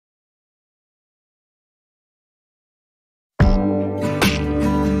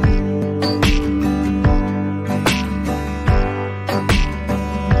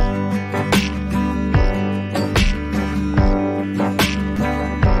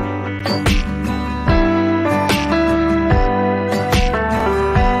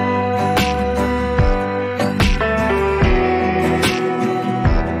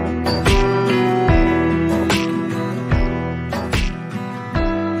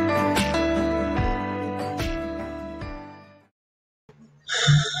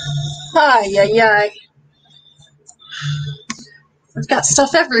Ay, ay, ay. I've got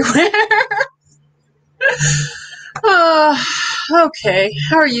stuff everywhere. Okay.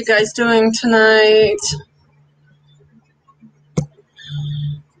 How are you guys doing tonight?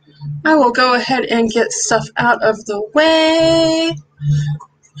 I will go ahead and get stuff out of the way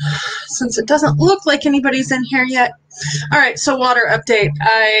since it doesn't look like anybody's in here yet. All right, so water update.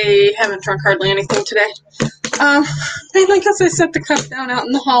 I haven't drunk hardly anything today. Mainly because I set the cup down out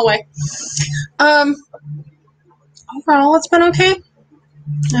in the hallway. Overall, it's been okay.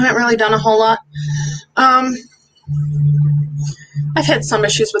 I haven't really done a whole lot. I've had some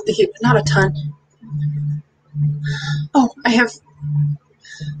issues with the heat, but not a ton. Oh, I have...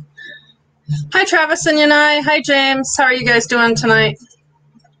 Hi, Travis and Yanai. Hi, James. How are you guys doing tonight?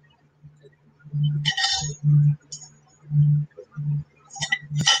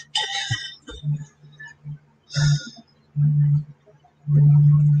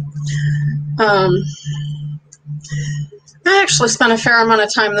 I actually spent a fair amount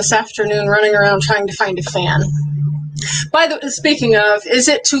of time this afternoon running around trying to find a fan. By the way, speaking of, is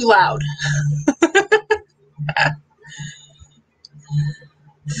it too loud?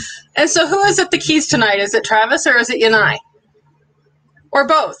 And so who is at the keys tonight? Is it Travis or is it Yanai? Or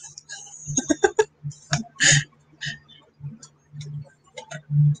both?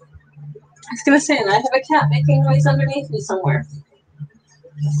 I was going to say, and I have a cat making noise underneath me somewhere.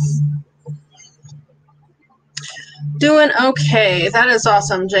 Doing okay. That is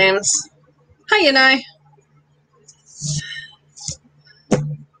awesome, James. Hi, Yanai.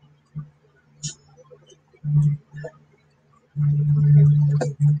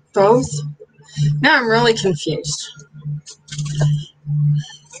 Both? Now I'm really confused.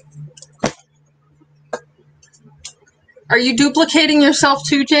 Are you duplicating yourself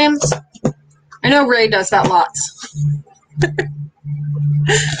too, James? I know Ray does that lots.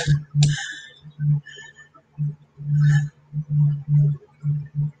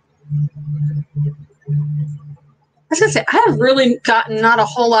 I was going to say, I have really gotten not a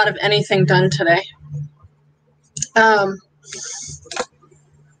whole lot of anything done today.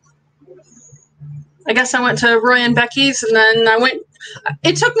 I guess I went to Roy and Becky's, and then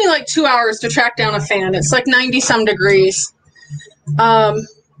it took me like 2 hours to track down a fan. It's like 90-some degrees. So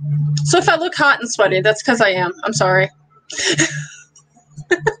if I look hot and sweaty, that's because I am. I'm sorry.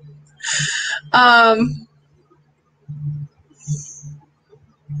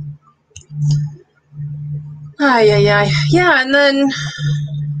 Yeah, and then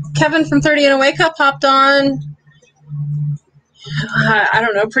Kevin from 30 and a Wake Up hopped on, I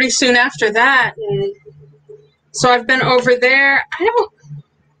don't know, pretty soon after that. And so I've been over there. I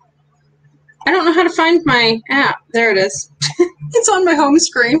don't know how to find my app. There it is. It's on my home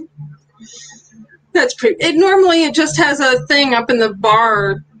screen. That's pretty. It just has a thing up in the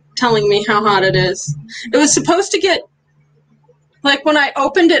bar telling me how hot it is. It was supposed to get, like when I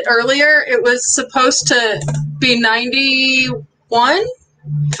opened it earlier, it was supposed to be 91,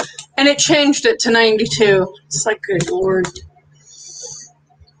 and it changed it to 92. It's like, good Lord.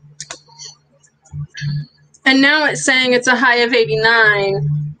 And now it's saying it's a high of 89,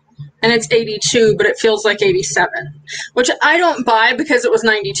 and it's 82, but it feels like 87, which I don't buy because it was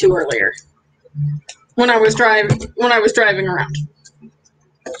 92 earlier when I was driving around.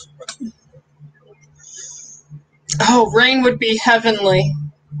 Oh, rain would be heavenly.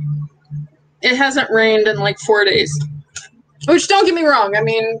 It hasn't rained in like 4 days. Which, don't get me wrong, I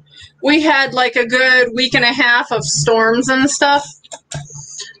mean, we had like a good week and a half of storms and stuff.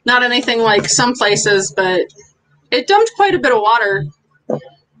 Not anything like some places, but it dumped quite a bit of water.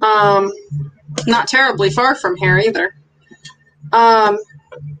 Not terribly far from here either.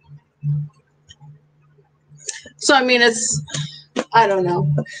 So, I mean, it's, I don't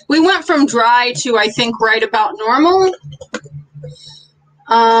know. We went from dry to, I think, right about normal.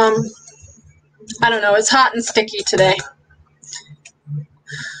 I don't know. It's hot and sticky today.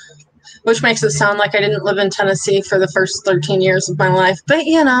 Which makes it sound like I didn't live in Tennessee for the first 13 years of my life. But,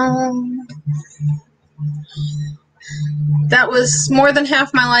 you know, that was more than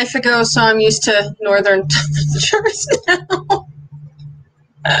half my life ago, so I'm used to northern temperatures now.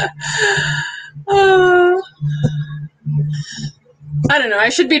 I don't know. I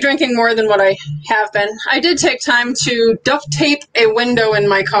should be drinking more than what I have been. I did take time to duct tape a window in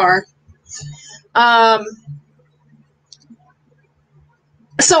my car.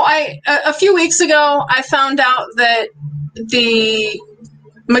 So a few weeks ago, I found out that the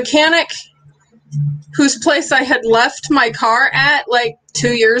mechanic whose place I had left my car at like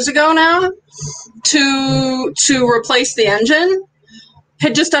 2 years ago now to replace the engine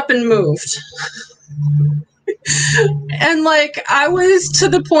had just up and moved. And like I was to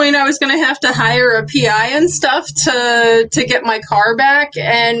the point I was going to have to hire a PI and stuff to get my car back,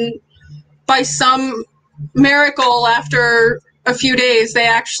 and by some miracle after a few days they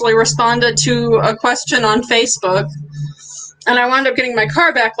actually responded to a question on Facebook, and I wound up getting my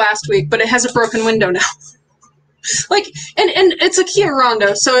car back last week, but it has a broken window now. Like, and it's a Kia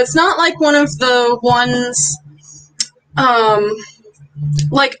Rondo, so it's not like one of the ones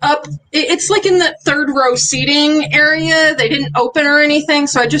like up, it's like in the third row seating area. They didn't open or anything,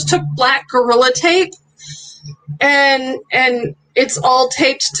 so I just took black Gorilla tape and it's all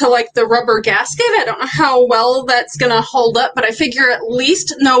taped to like the rubber gasket. I don't know how well that's gonna hold up, but I figure at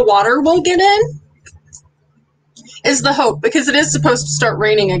least no water will get in, is the hope, because it is supposed to start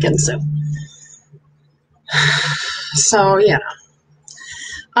raining again soon. So yeah.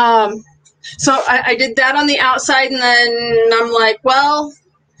 So I did that on the outside, and then I'm like, well,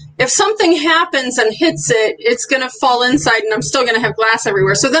 if something happens and hits it, it's going to fall inside, and I'm still going to have glass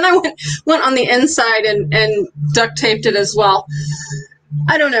everywhere. So then I went on the inside and duct taped it as well.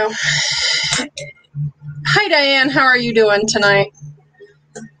 I don't know. Hi, Diane. How are you doing tonight?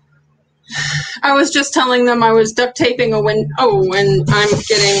 I was just telling them I was duct taping a window. Oh, and I'm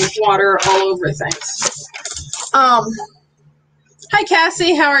getting water all over things. Hi,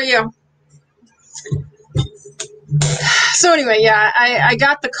 Cassie. How are you? So anyway, yeah, I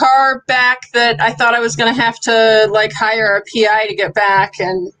got the car back that I thought I was going to have to like hire a PI to get back,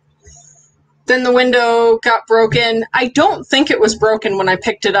 and then the window got broken. I don't think it was broken when I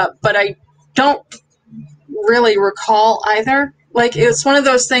picked it up, but I don't really recall either. Like, it's one of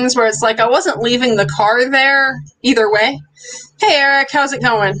those things where it's like I wasn't leaving the car there either way. Hey, Eric, how's it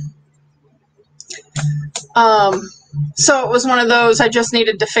going? So it was one of those, I just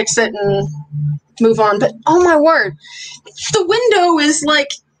needed to fix it and move on. But oh my word, the window is like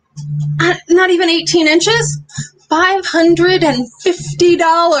not even 18 inches,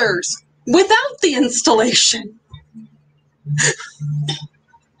 $550 without the installation.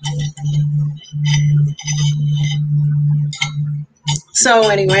 So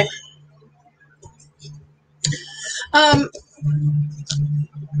anyway,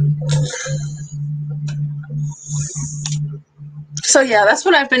 so yeah, that's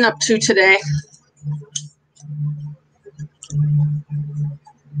what I've been up to today.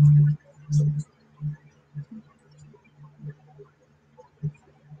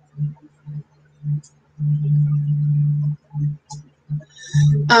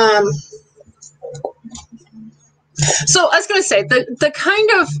 So I was going to say, the kind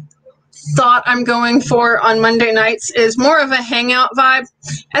of thought I'm going for on Monday nights is more of a hangout vibe.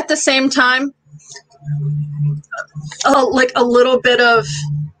 At the same time, like a little bit of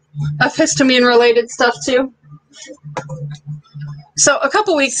histamine related stuff too. So a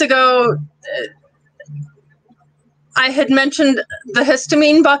couple weeks ago, I had mentioned the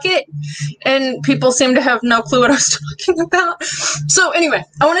histamine bucket, and people seem to have no clue what I was talking about. So anyway,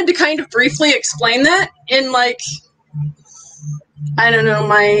 I wanted to kind of briefly explain that in like, I don't know,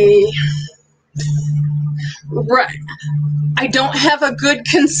 I don't have a good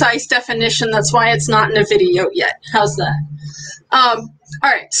concise definition. That's why it's not in a video yet. How's that? All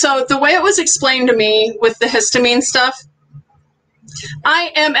right. So the way it was explained to me with the histamine stuff,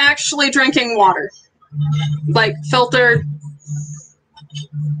 I am actually drinking water, like filtered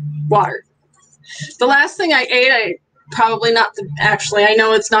water. The last thing I ate, probably not, actually, I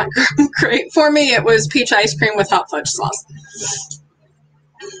know it's not great for me. It was peach ice cream with hot fudge sauce.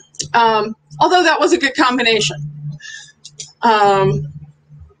 Although that was a good combination.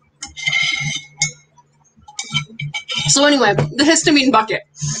 So anyway, the histamine bucket.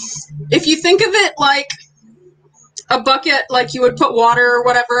 If you think of it like a bucket, like you would put water or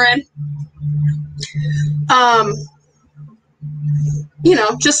whatever in, you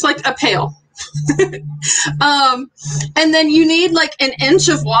know, just like a pail. And then you need like an inch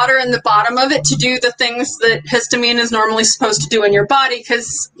of water in the bottom of it to do the things that histamine is normally supposed to do in your body,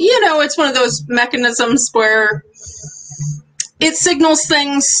 because, you know, it's one of those mechanisms where it signals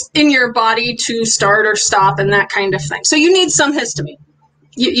things in your body to start or stop and that kind of thing. So you need some histamine.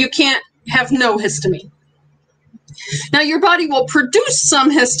 You can't have no histamine. Now, your body will produce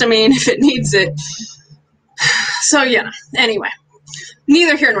some histamine if it needs it. So, yeah, anyway,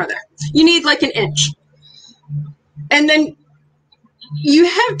 neither here nor there. You need like an inch. And then you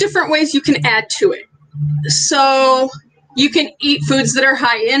have different ways you can add to it. So you can eat foods that are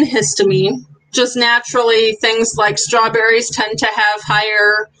high in histamine. Just naturally, things like strawberries tend to have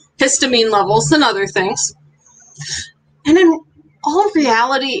higher histamine levels than other things. And in all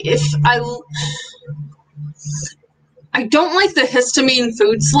reality, I don't like the histamine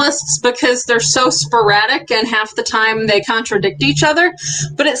foods lists because they're so sporadic and half the time they contradict each other.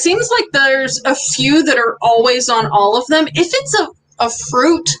 But it seems like there's a few that are always on all of them. If it's a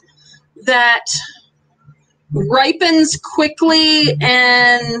fruit that ripens quickly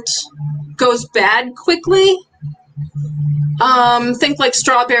and goes bad quickly, think like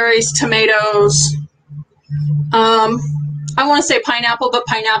strawberries, tomatoes. I want to say pineapple, but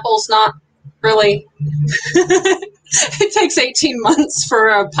pineapple's not really. It takes 18 months for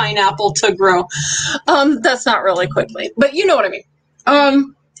a pineapple to grow. That's not really quickly, but you know what I mean.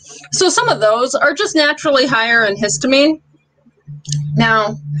 So some of those are just naturally higher in histamine.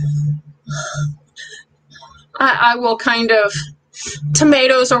 Now, I will kind of,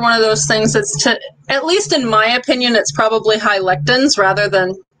 tomatoes are one of those things that's, at least in my opinion, it's probably high lectins rather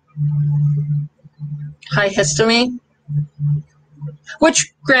than high histamine.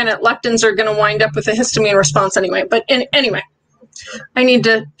 Which, granted, lectins are going to wind up with a histamine response anyway. But anyway, I need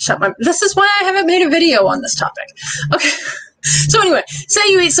to shut my... This is why I haven't made a video on this topic. Okay. So anyway, say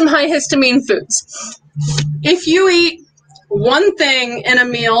you eat some high histamine foods. If you eat one thing in a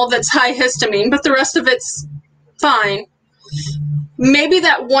meal that's high histamine, but the rest of it's fine, maybe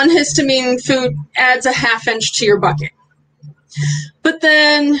that one histamine food adds a ½ inch to your bucket. But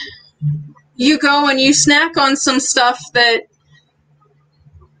then you go and you snack on some stuff that,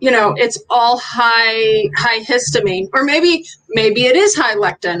 you know, it's all high histamine, or maybe it is high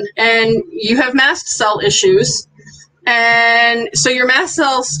lectin and you have mast cell issues, and so your mast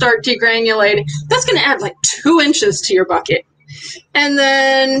cells start degranulating. That's going to add like 2 inches to your bucket. And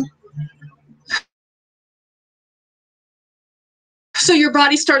then, so your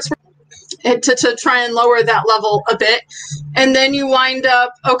body starts to try and lower that level a bit. And then you wind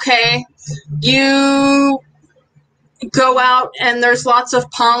up, okay, you go out and there's lots of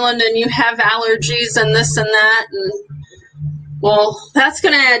pollen and you have allergies and this and that, and well, that's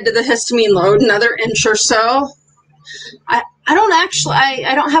going to add to the histamine load another inch or so. I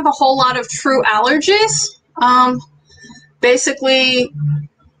don't have a whole lot of true allergies. Basically,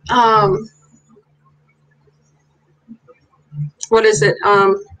 what is it?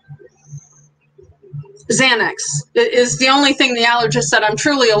 Xanax is the only thing the allergist said I'm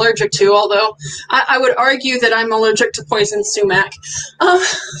truly allergic to, although I would argue that I'm allergic to poison sumac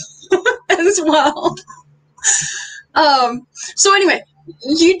as well. So anyway,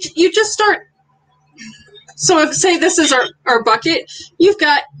 you just start. So if, say this is our bucket, you've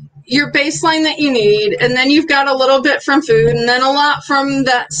got your baseline that you need, and then you've got a little bit from food, and then a lot from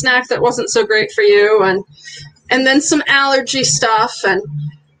that snack that wasn't so great for you, and then some allergy stuff. And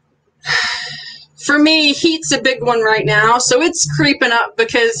for me, heat's a big one right now, so it's creeping up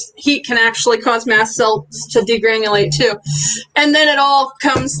because heat can actually cause mast cells to degranulate too. And then it all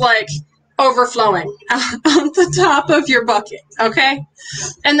comes like overflowing out the top of your bucket, okay?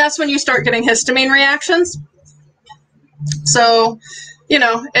 And that's when you start getting histamine reactions. So, you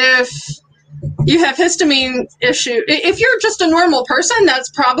know, if you have histamine issue, if you're just a normal person, that's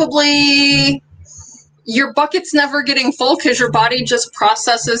probably your bucket's never getting full because your body just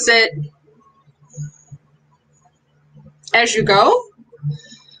processes it as you go.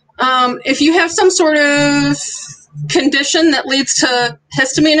 If you have some sort of condition that leads to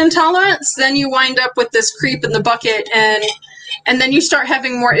histamine intolerance, then you wind up with this creep in the bucket, and then you start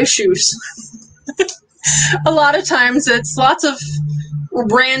having more issues. A lot of times it's lots of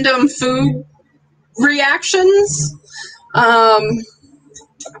random food reactions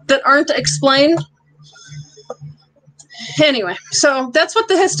that aren't explained. Anyway, so that's what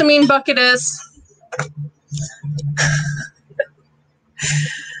the histamine bucket is.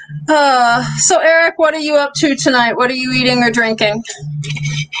 So Eric, what are you up to tonight? What are you eating or drinking?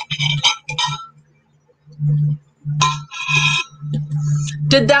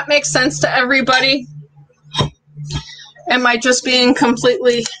 Did that make sense to everybody? Am I just being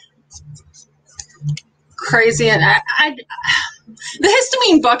completely crazy? And the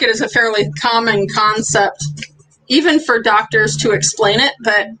histamine bucket is a fairly common concept, even for doctors to explain it,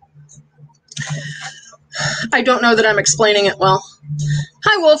 but I don't know that I'm explaining it well.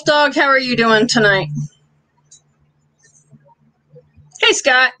 Hi, Wolf Dog. How are you doing tonight? Hey,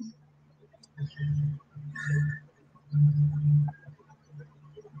 Scott.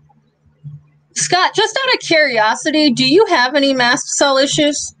 Scott, just out of curiosity, do you have any mast cell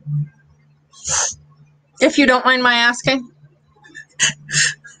issues? If you don't mind my asking.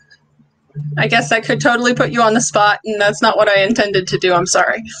 I guess I could totally put you on the spot, and that's not what I intended to do. I'm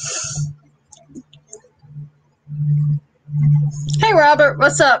sorry. Hey, Robert.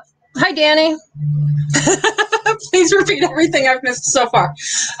 What's up? Hi, Danny. Please repeat everything I've missed so far.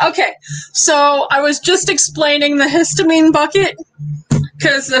 Okay, so I was just explaining the histamine bucket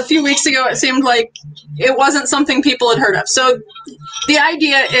because a few weeks ago it seemed like it wasn't something people had heard of. So the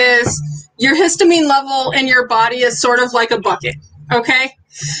idea is your histamine level in your body is sort of like a bucket, okay?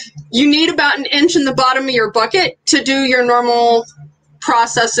 You need about an inch in the bottom of your bucket to do your normal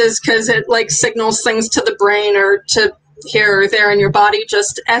processes because it like signals things to the brain or to here or there in your body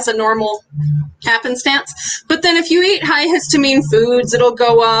just as a normal happenstance. But then if you eat high histamine foods, it'll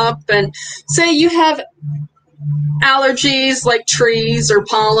go up. And say you have allergies like trees or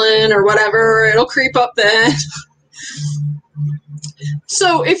pollen or whatever, it'll creep up then.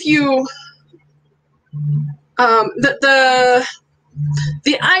 So if you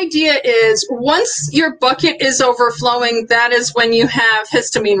the idea is once your bucket is overflowing, that is when you have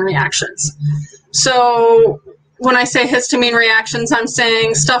histamine reactions. So when I say histamine reactions, I'm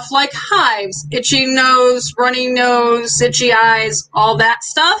saying stuff like hives, itchy nose, runny nose, itchy eyes, all that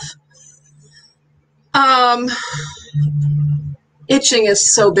stuff. Itching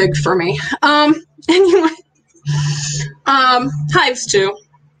is so big for me. Anyway, hives too.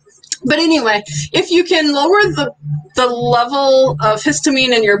 But anyway, if you can lower the level of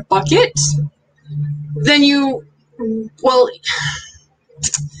histamine in your bucket, then you will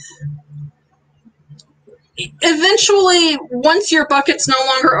eventually, once your bucket's no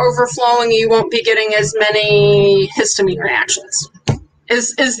longer overflowing, you won't be getting as many histamine reactions,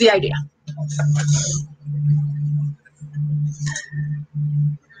 is the idea.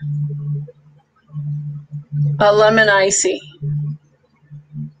 A lemon icy.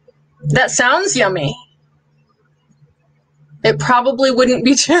 That sounds yummy. It probably wouldn't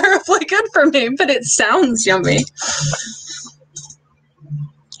be terribly good for me, but it sounds yummy.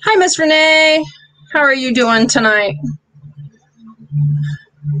 Hi, Miss Renee. How are you doing tonight?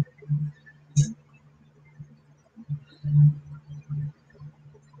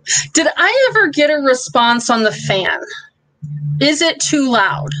 Did I ever get a response on the fan? Is it too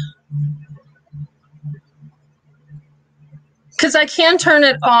loud? Because I can turn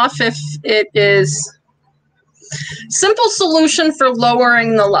it off if it is. Simple solution for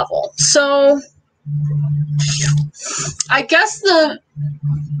lowering the level. So I guess the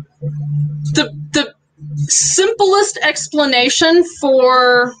simplest explanation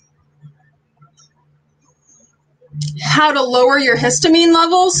for how to lower your histamine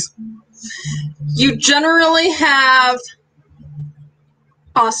levels, you generally have,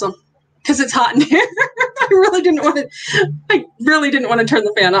 awesome, because it's hot in here. I really didn't want to turn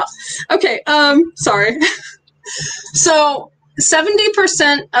the fan off. Okay, sorry. So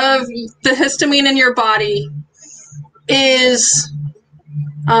 70% of the histamine in your body is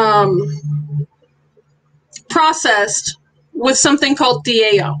processed with something called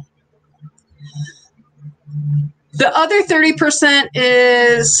DAO. The other 30%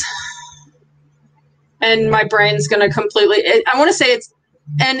 is, and my brain's going to completely, I want to say it's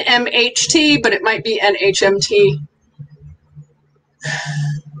NMHT, but it might be NHMT.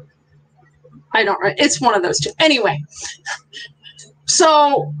 I don't know. It's one of those two. Anyway,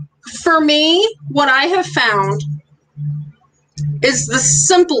 so for me, what I have found is the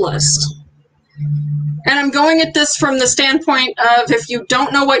simplest. And I'm going at this from the standpoint of if you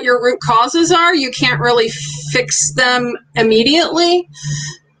don't know what your root causes are, you can't really fix them immediately.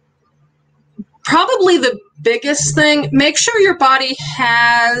 Probably the biggest thing, make sure your body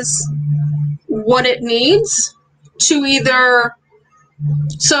has what it needs to either,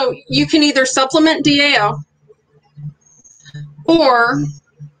 so you can either supplement DAO or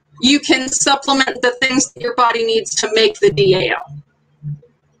you can supplement the things that your body needs to make the DAO.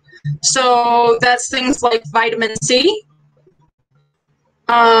 So that's things like vitamin C,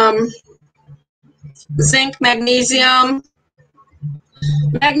 zinc, magnesium.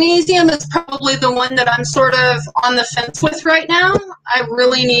 Magnesium is probably the one that I'm sort of on the fence with right now. I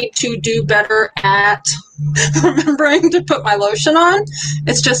really need to do better at remembering to put my lotion on.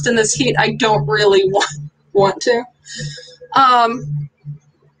 It's just in this heat, I don't really want to.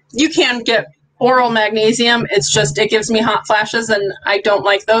 You can get oral magnesium. It's just, it gives me hot flashes and I don't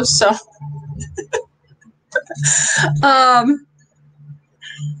like those, so.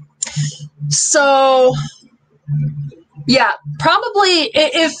 So, yeah, probably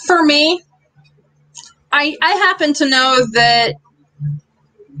if for me, I happen to know that,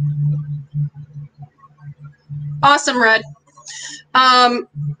 awesome, Red.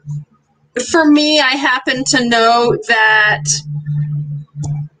 For me, I happen to know that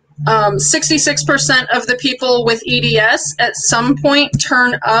 66% of the people with EDS at some point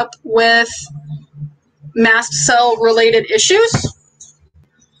turn up with mast cell related issues.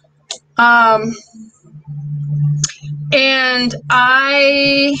 And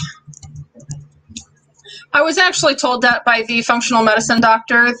I was actually told that by the functional medicine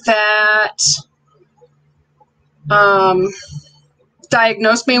doctor that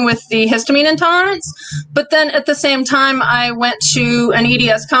diagnosed me with the histamine intolerance. But then at the same time, I went to an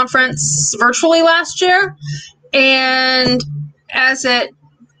EDS conference virtually last year, and as it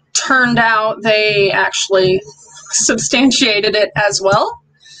turned out, they actually substantiated it as well.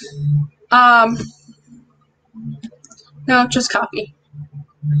 No, just copy.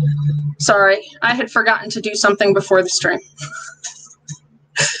 Sorry, I had forgotten to do something before the stream.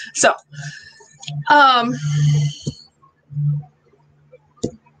 So,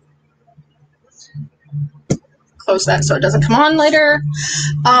 close that so it doesn't come on later.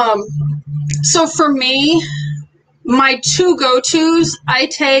 So for me, my two go-tos, I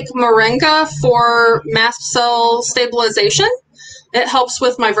take moringa for mast cell stabilization. It helps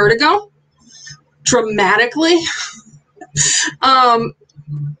with my vertigo dramatically.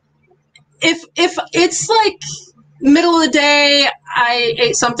 If it's like middle of the day, I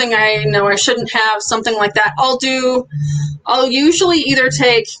ate something I know I shouldn't have, something like that, I'll usually either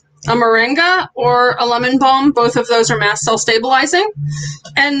take a moringa or a lemon balm. Both of those are mast cell stabilizing.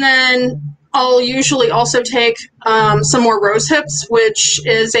 And then I'll usually also take some more rose hips, which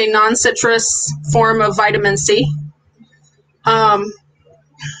is a non-citrus form of vitamin C.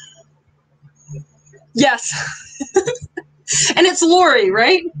 Yes. And it's Lori,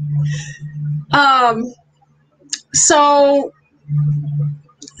 right? So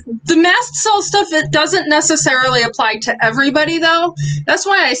the mast cell stuff, it doesn't necessarily apply to everybody, though. That's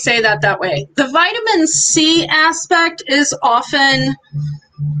why I say that way. The vitamin C aspect is often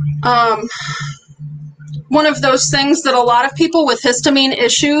one of those things that a lot of people with histamine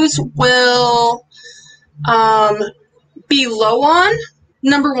issues will be low on.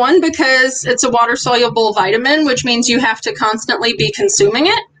 Number one, because it's a water-soluble vitamin, which means you have to constantly be consuming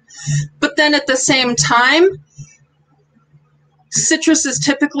it. But then at the same time, citrus is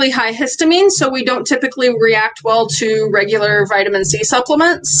typically high histamine, so we don't typically react well to regular vitamin C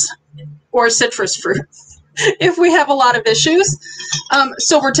supplements or citrus fruit if we have a lot of issues.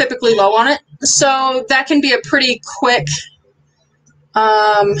 So we're typically low on it. So that can be a pretty quick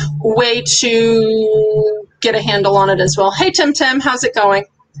way to get a handle on it as well. Hey, Tim, how's it going?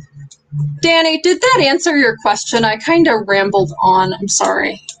 Danny, did that answer your question? I kind of rambled on. I'm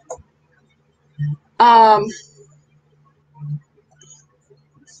sorry. I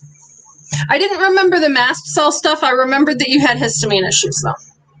didn't remember the mast cell stuff. I remembered that you had histamine issues, though.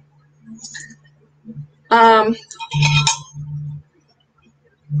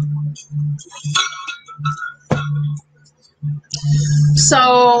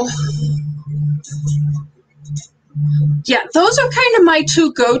 So, yeah, those are kind of my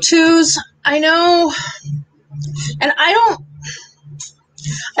two go-tos. I know, and I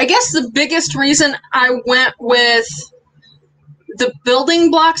guess the biggest reason I went with the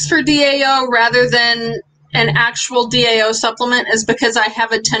building blocks for DAO rather than an actual DAO supplement is because I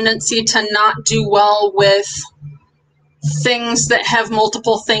have a tendency to not do well with things that have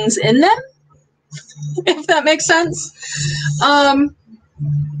multiple things in them, if that makes sense.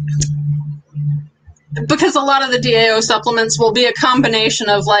 Because a lot of the DAO supplements will be a combination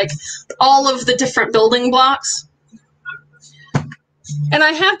of like all of the different building blocks. And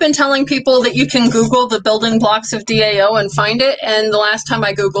I have been telling people that you can Google the building blocks of DAO and find it, and the last time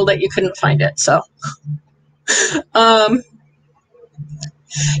I Googled it, you couldn't find it, so.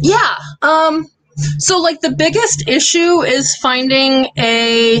 Yeah, so like the biggest issue is finding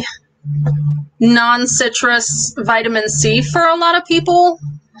a non-citrus vitamin C for a lot of people.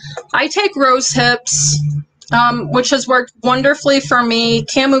 I take rose hips, which has worked wonderfully for me.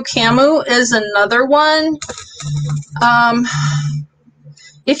 Camu Camu is another one.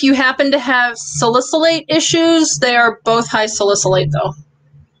 If you happen to have salicylate issues, they are both high salicylate, though.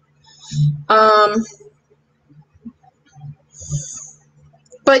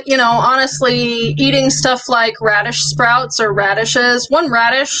 But, you know, honestly, eating stuff like radish sprouts or radishes, one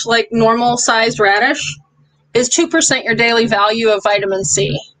radish, like normal-sized radish, is 2% your daily value of vitamin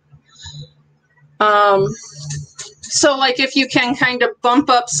C. So, like, if you can kind of bump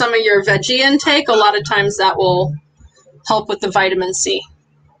up some of your veggie intake, a lot of times that will help with the vitamin C.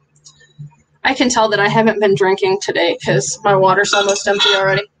 I can tell that I haven't been drinking today because my water's almost empty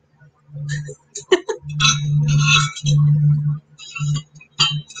already.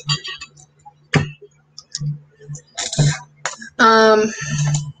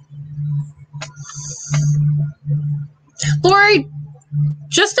 Lori,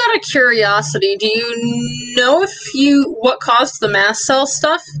 just out of curiosity, do you know what caused the mast cell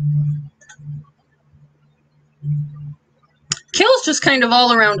stuff? Kale's just kind of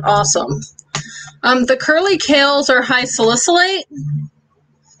all around awesome. The curly kales are high salicylate,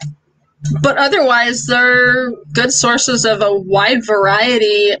 but otherwise they're good sources of a wide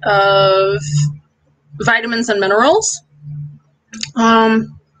variety of vitamins and minerals.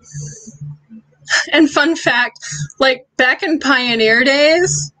 And fun fact, like back in pioneer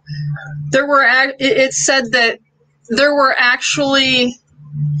days, it said that there were actually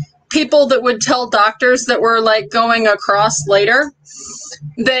people that would tell doctors that were like going across later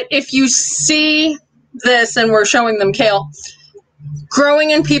that if you see this, and we're showing them kale,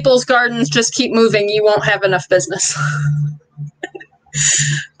 growing in people's gardens, just keep moving, you won't have enough business.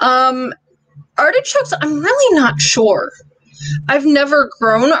 Artichokes, I'm really not sure. I've never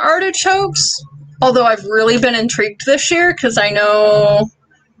grown artichokes, although I've really been intrigued this year because I know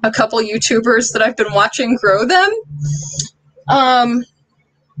a couple YouTubers that I've been watching grow them.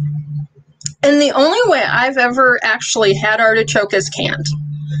 And the only way I've ever actually had artichoke is canned,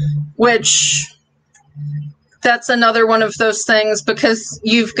 which that's another one of those things because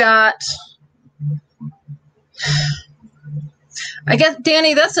you've got, I guess,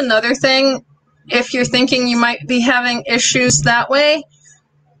 Danny, that's another thing. If you're thinking you might be having issues that way,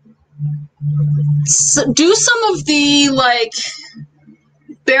 do some of the like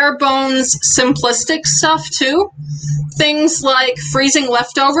bare bones simplistic stuff too. Things like freezing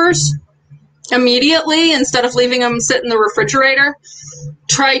leftovers immediately instead of leaving them sit in the refrigerator.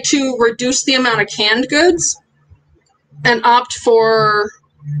 Try to reduce the amount of canned goods and opt for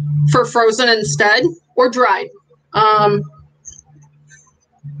frozen instead or dried.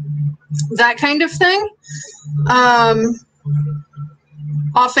 That kind of thing.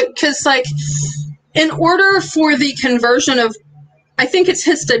 Often, because like in order for the conversion of, I think it's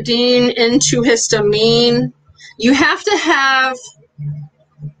histidine into histamine, you have to have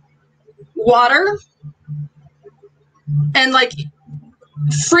water, and like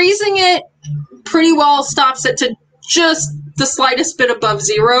freezing it pretty well stops it to just the slightest bit above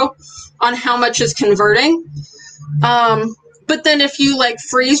zero on how much is converting. But then if you like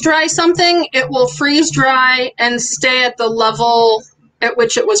freeze dry something, it will freeze dry and stay at the level at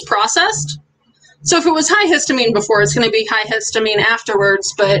which it was processed. So if it was high histamine before, it's going to be high histamine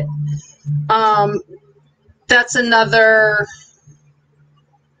afterwards, but that's another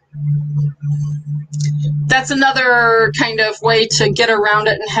kind of way to get around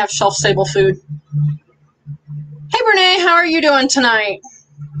it and have shelf-stable food. Hey, Renee, how are you doing tonight?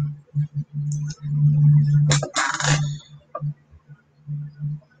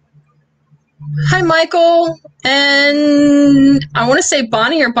 Hi, Michael, and I want to say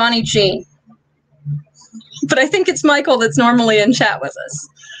Bonnie or Bonnie Jean, but I think it's Michael that's normally in chat with us.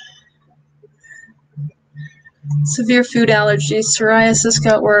 Severe food allergies, psoriasis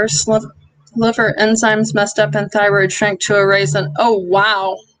got worse, liver enzymes messed up, and thyroid shrank to a raisin. Oh,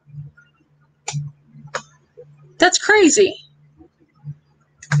 wow. That's crazy.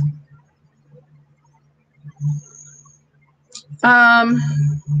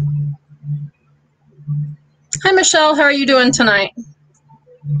 Hi, Michelle. How are you doing tonight?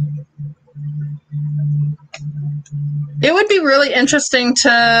 It would be really interesting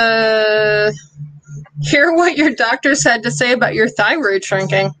to hear what your doctors had to say about your thyroid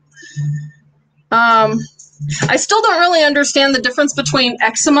shrinking. I still don't really understand the difference between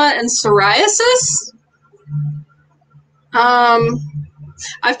eczema and psoriasis.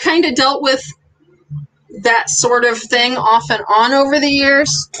 I've kind of dealt with that sort of thing off and on over the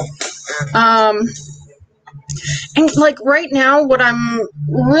years. And like right now, what I'm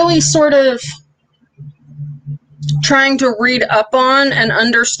really sort of trying to read up on and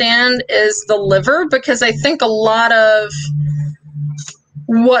understand is the liver, because I think a lot of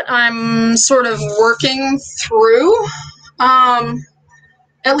what I'm sort of working through,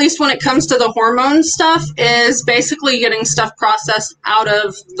 at least when it comes to the hormone stuff, is basically getting stuff processed out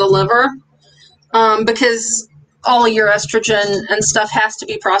of the liver, because all your estrogen and stuff has to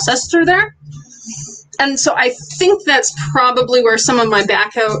be processed through there. And so I think that's probably where some of my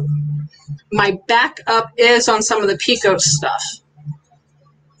backup is on some of the PCOS stuff.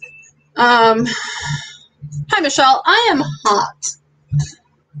 Hi, Michelle. I am hot,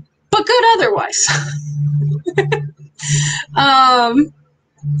 but good otherwise. I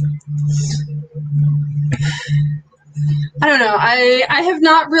don't know. I have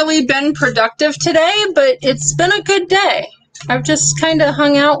not really been productive today, but it's been a good day. I've just kind of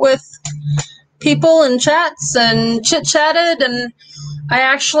hung out with people and chats and chit-chatted, and I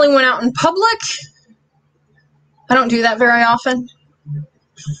actually went out in public. I don't do that very often.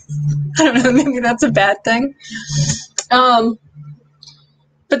 I don't know, maybe that's a bad thing.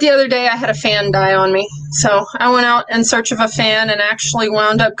 But the other day I had a fan die on me. So I went out in search of a fan and actually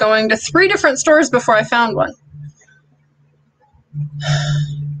wound up going to 3 different stores before I found one.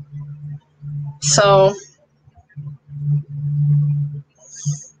 So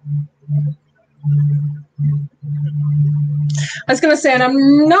I was going to say, and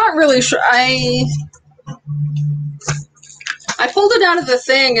I'm not really sure, I pulled it out of the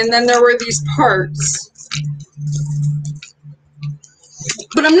thing and then there were these parts.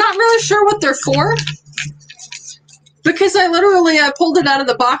 But I'm not really sure what they're for. Because I pulled it out of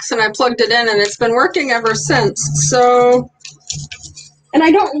the box and I plugged it in and it's been working ever since. So, and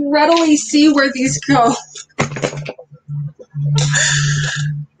I don't readily see where these go.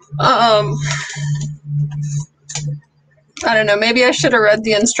 I don't know, maybe I should have read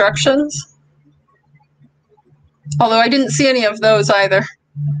the instructions. Although I didn't see any of those either.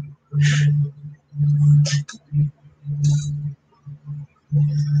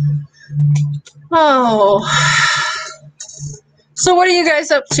 Oh. So what are you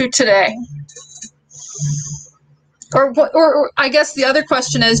guys up to today? Or I guess the other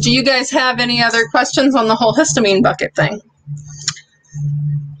question is, do you guys have any other questions on the whole histamine bucket thing?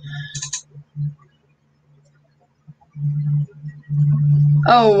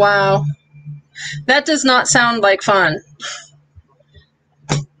 Oh, wow. That does not sound like fun.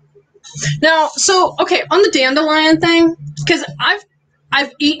 Now, so, okay, on the dandelion thing, because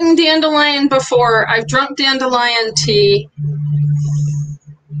I've eaten dandelion before, I've drunk dandelion tea,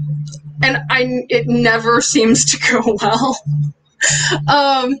 and it never seems to go well.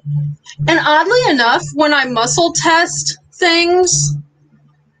 And oddly enough, when I muscle test things,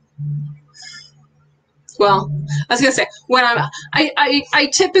 well, I was gonna say, when I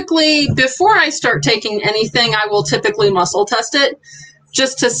typically, before I start taking anything, I will typically muscle test it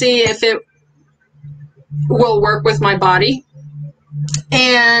just to see if it will work with my body.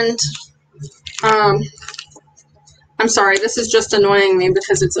 And I'm sorry, this is just annoying me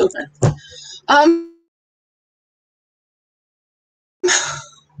because it's open. And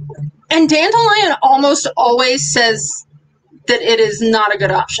dandelion almost always says that it is not a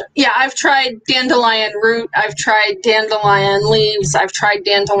good option. Yeah, I've tried dandelion root, I've tried dandelion leaves, I've tried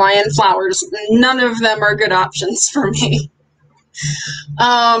dandelion flowers. None of them are good options for me.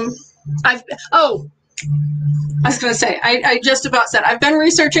 I was going to say, I just about said, I've been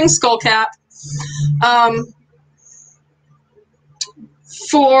researching skullcap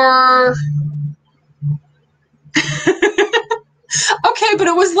for... Okay, but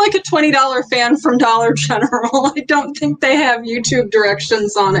it was like a $20 fan from Dollar General. I don't think they have YouTube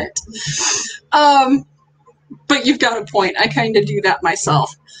directions on it. But you've got a point. I kind of do that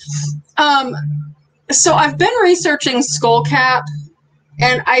myself. So I've been researching skullcap,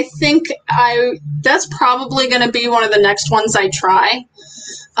 and I think that's probably going to be one of the next ones I try.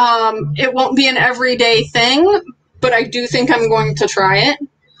 It won't be an everyday thing, but I do think I'm going to try it.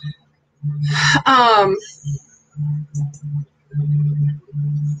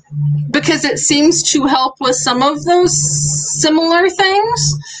 Because it seems to help with some of those similar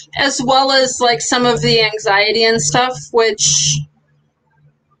things, as well as like some of the anxiety and stuff, which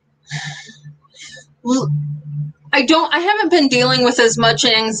I haven't been dealing with as much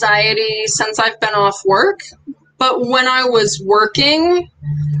anxiety since I've been off work, but when I was working,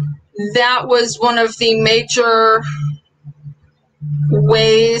 that was one of the major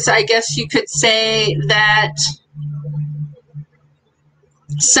ways, I guess you could say, that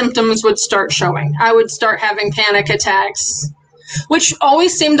symptoms would start showing. I would start having panic attacks, which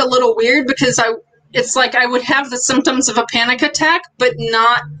always seemed a little weird because it's like I would have the symptoms of a panic attack, but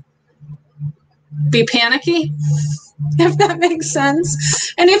not be panicky, if that makes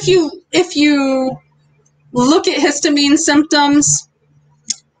sense. And if you look at histamine symptoms,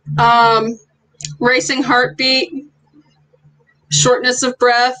 racing heartbeat, shortness of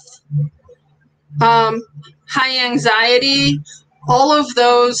breath, high anxiety, all of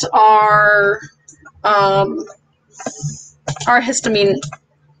those are histamine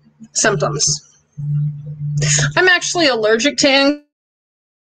symptoms. I'm actually allergic to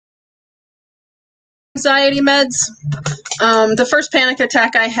anxiety meds. The first panic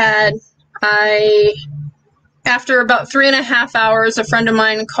attack I had, after about 3.5 hours, a friend of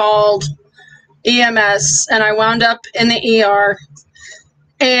mine called EMS, and I wound up in the ER,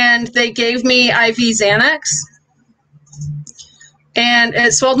 and they gave me IV Xanax, and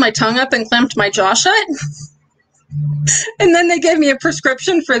it swelled my tongue up and clamped my jaw shut. And then they gave me a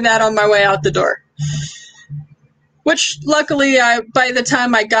prescription for that on my way out the door. Which, luckily, by the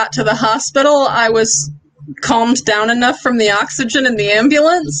time I got to the hospital, I was calmed down enough from the oxygen in the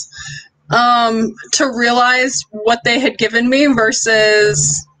ambulance. to realize what they had given me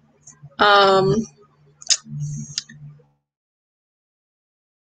versus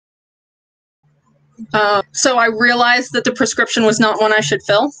so I realized that the prescription was not one I should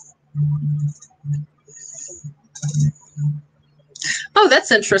fill. Oh,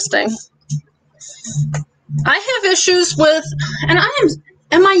 that's interesting. I have issues with, and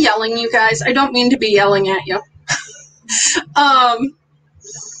am I yelling, you guys? I don't mean to be yelling at you.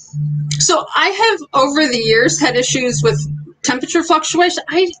 So I have, over the years, had issues with temperature fluctuation.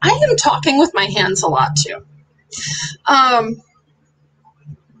 I am talking with my hands a lot, too.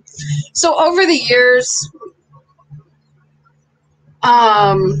 So over the years,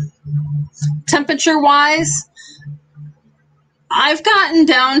 temperature-wise, I've gotten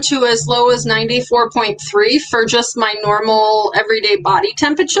down to as low as 94.3 for just my normal everyday body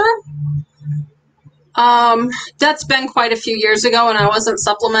temperature. That's been quite a few years ago, and I wasn't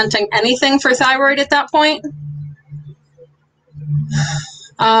supplementing anything for thyroid at that point.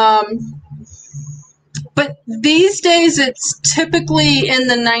 But these days, it's typically in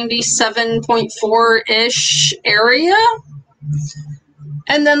the 97.4-ish area.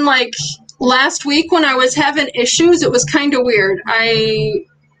 And then, like, last week when I was having issues, it was kind of weird. It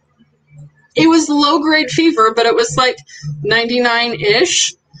was low-grade fever, but it was like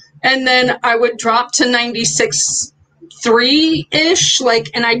 99-ish. And then I would drop to 96.3-ish, like,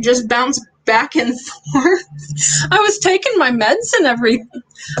 and I just bounced back and forth. I was taking my meds and everything.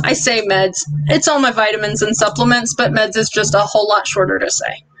 I say meds. It's all my vitamins and supplements, but meds is just a whole lot shorter to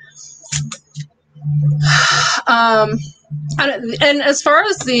say. And as far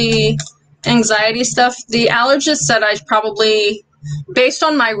as the anxiety stuff, the allergist said I probably, based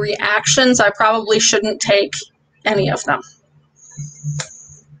on my reactions, I probably shouldn't take any of them.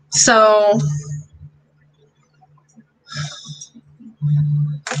 So,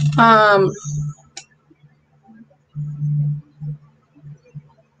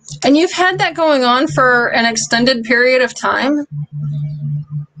 and you've had that going on for an extended period of time?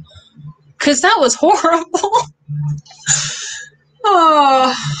 Because that was horrible.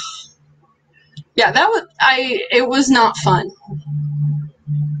 Oh, yeah, it was not fun.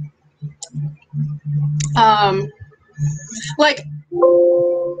 Like,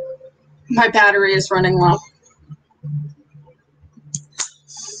 my battery is running low.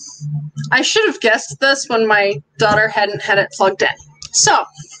 I should have guessed this when my daughter hadn't had it plugged in. So,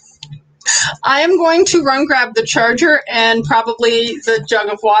 I am going to run grab the charger and probably the jug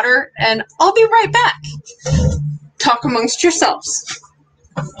of water, and I'll be right back. Talk amongst yourselves.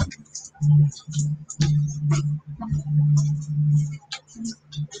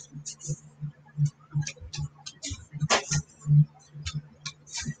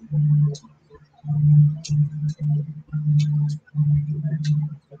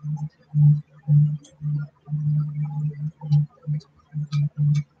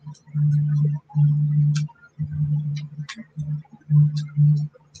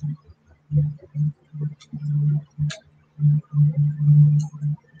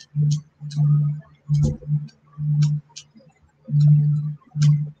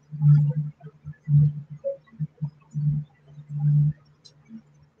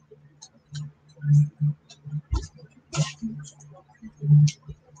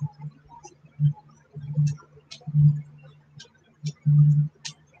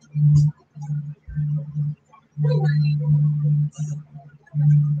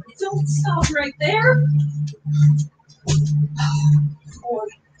 Don't stop right there.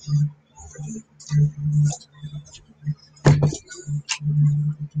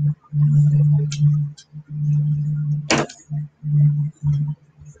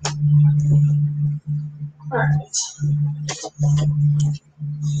 All right.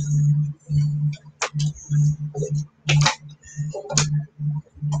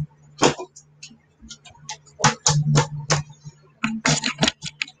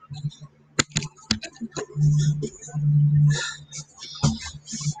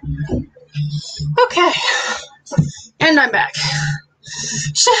 Okay, and I'm back.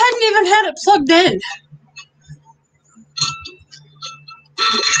 She hadn't even had it plugged in.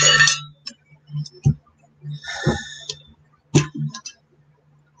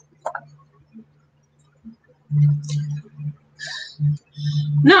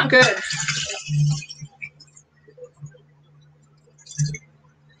 Not good.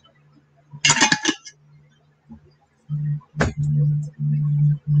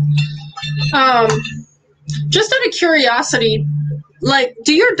 Just out of curiosity, like,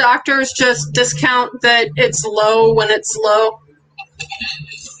 do your doctors just discount that it's low when it's low?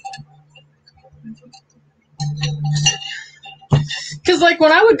 Because, like,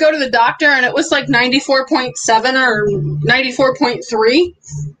 when I would go to the doctor and it was like 94.7 or 94.3,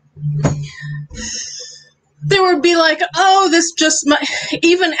 they would be like, oh, this just might,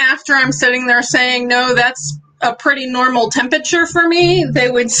 even after I'm sitting there saying, no, that's a pretty normal temperature for me,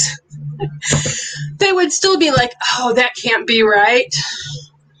 they would still be like, oh, that can't be right.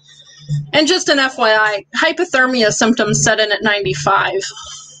 And just an FYI, hypothermia symptoms set in at 95.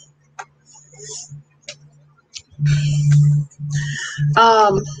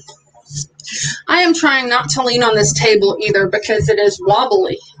 I am trying not to lean on this table either because it is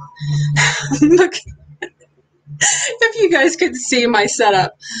wobbly. Look, if you guys could see my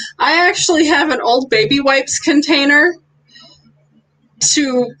setup, I actually have an old baby wipes container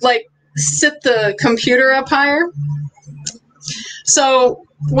to like sit the computer up higher. So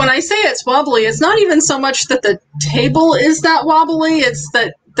when I say it's wobbly, it's not even so much that the table is that wobbly, it's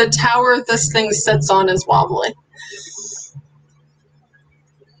that the tower this thing sits on is wobbly.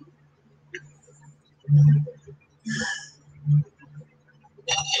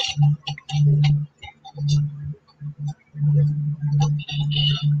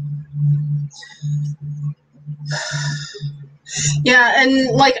 Yeah,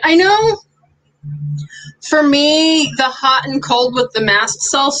 and like I know for me, the hot and cold with the mast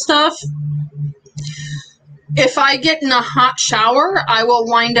cell stuff, if I get in a hot shower, I will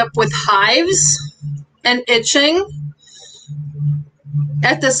wind up with hives and itching.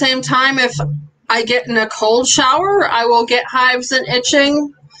 At the same time, if I get in a cold shower, I will get hives and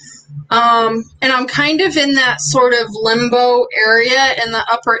itching. And I'm kind of in that sort of limbo area in the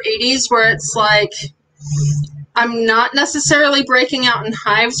upper 80s where it's like I'm not necessarily breaking out in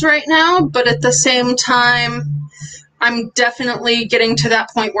hives right now, but at the same time, I'm definitely getting to that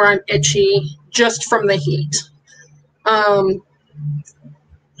point where I'm itchy just from the heat.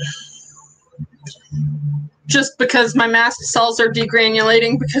 Just because my mast cells are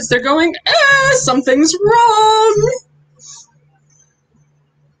degranulating because they're going, something's wrong.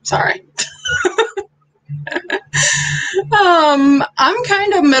 Sorry. I'm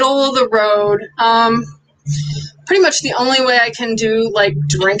kind of middle of the road. Pretty much the only way I can do like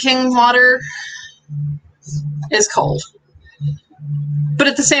drinking water is cold. But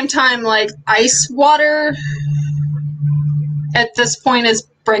at the same time, like ice water at this point is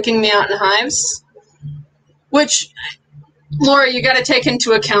breaking me out in hives. Which, Laura, you got to take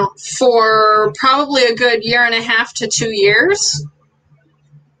into account for probably a good 1.5 to 2 years.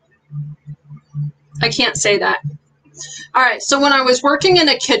 I can't say that. All right, so when I was working in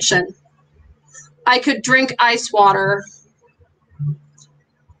a kitchen, I could drink ice water.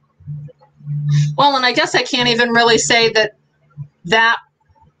 Well, and I guess I can't even really say that that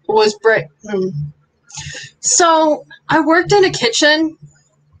was So I worked in a kitchen.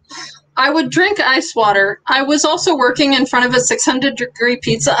 I would drink ice water. I was also working in front of a 600-degree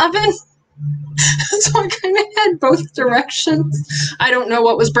pizza oven. So I kind of had both directions. I don't know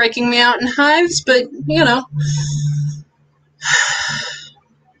what was breaking me out in hives, but, you know.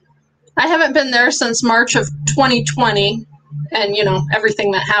 I haven't been there since March of 2020 and, you know,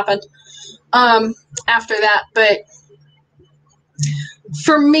 everything that happened after that. But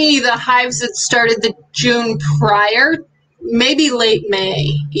for me, the hives had started the June prior, maybe late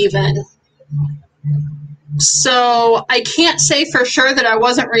May even. So I can't say for sure that I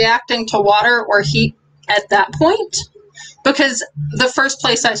wasn't reacting to water or heat at that point, because the first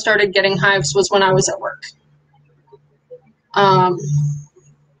place I started getting hives was when I was at work.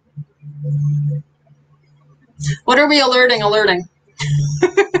 What are we alerting? I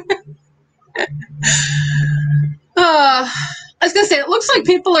was going to say, it looks like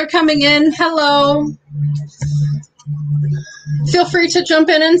people are coming in. Hello. Feel free to jump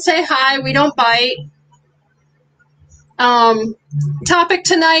in and say hi. We don't bite. Topic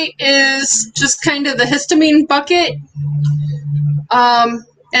tonight is just kind of the histamine bucket.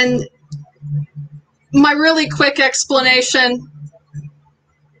 And my really quick explanation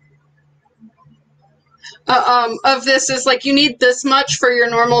of this is like you need this much for your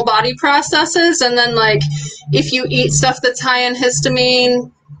normal body processes, and then like if you eat stuff that's high in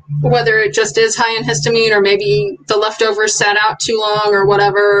histamine, whether it just is high in histamine or maybe the leftovers sat out too long or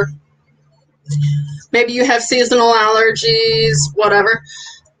whatever, maybe you have seasonal allergies, whatever,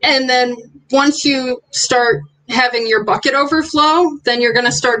 and then once you start having your bucket overflow, then you're going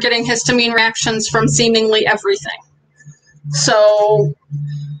to start getting histamine reactions from seemingly everything. So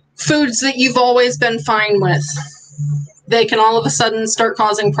foods that you've always been fine with, they can all of a sudden start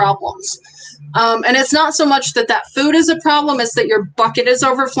causing problems. And it's not so much that that food is a problem, it's that your bucket is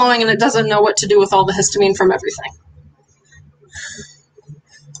overflowing and it doesn't know what to do with all the histamine from everything.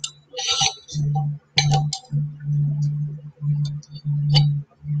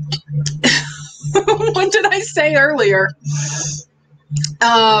 did I say earlier?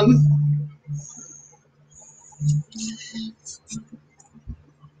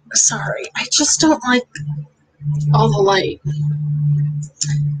 Sorry, I just don't like all the light.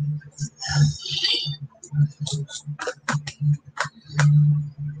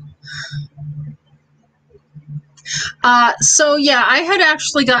 So yeah, I had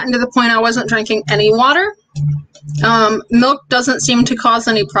actually gotten to the point I wasn't drinking any water. Milk doesn't seem to cause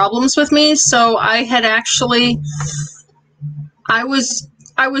any problems with me, so I had actually, I was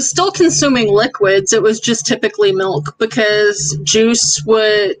still consuming liquids. It was just typically milk because juice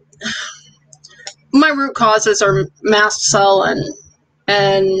would, my root causes are mast cell and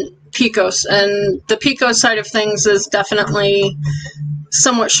PCOS, and the PCOS side of things is definitely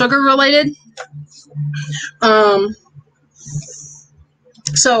somewhat sugar related.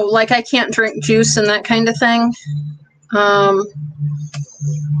 So like I can't drink juice and that kind of thing.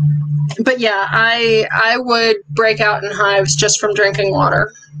 But yeah, I would break out in hives just from drinking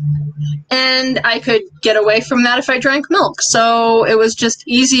water. And I could get away from that if I drank milk. So it was just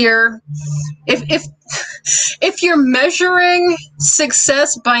easier. If you're measuring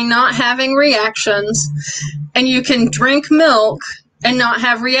success by not having reactions, and you can drink milk and not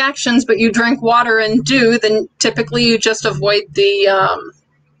have reactions, but you drink water and do, then typically you just avoid the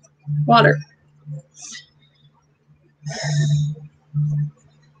water.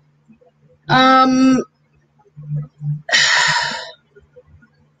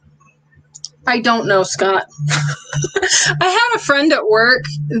 I don't know, Scott. I had a friend at work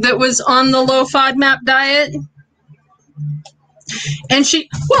that was on the low FODMAP diet, and she,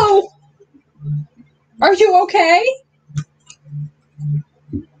 whoa, are you okay?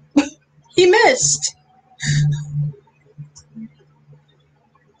 He missed.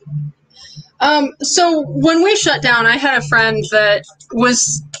 So when we shut down, I had a friend that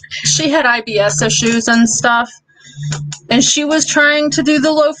she had IBS issues and stuff, and she was trying to do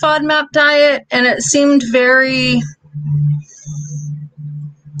the low FODMAP diet, and it seemed very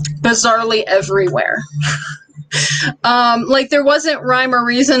bizarrely everywhere. Like there wasn't rhyme or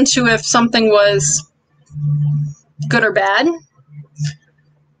reason to if something was good or bad.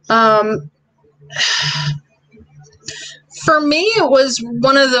 For me, it was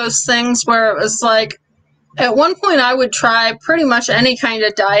one of those things where it was like, at one point I would try pretty much any kind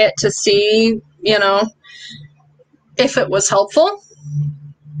of diet to see, you know, if it was helpful.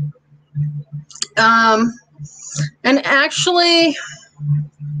 And actually,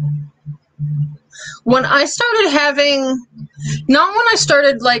 when I started having, not when I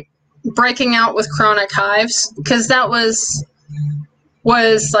started like breaking out with chronic hives, because that was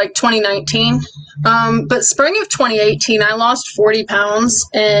like 2019. But spring of 2018, I lost 40 pounds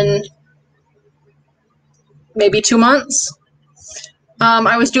in maybe 2 months.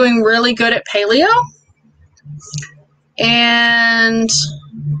 I was doing really good at paleo, and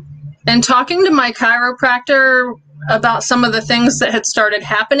talking to my chiropractor about some of the things that had started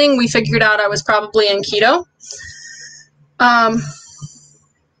happening, we figured out I was probably in keto.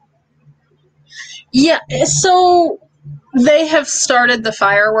 Yeah, so they have started the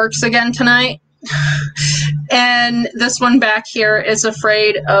fireworks again tonight, and this one back here is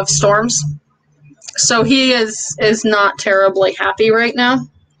afraid of storms. So he is not terribly happy right now.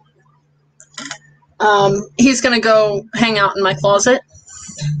 He's going to go hang out in my closet.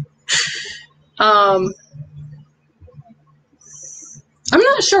 I'm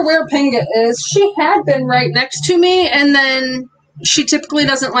not sure where Pinga is. She had been right next to me, and then she typically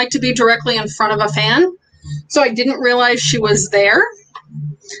doesn't like to be directly in front of a fan. So I didn't realize she was there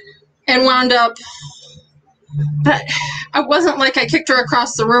and wound up, but I wasn't like I kicked her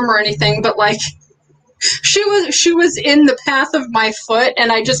across the room or anything, but like she was in the path of my foot,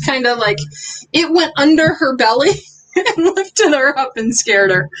 and I just kind of like, it went under her belly and lifted her up and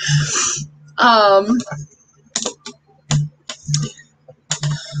scared her.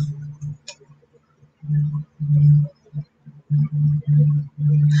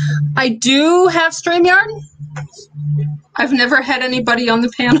 I do have StreamYard. I've never had anybody on the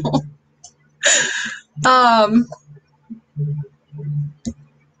panel.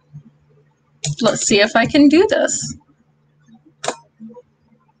 Let's see if I can do this.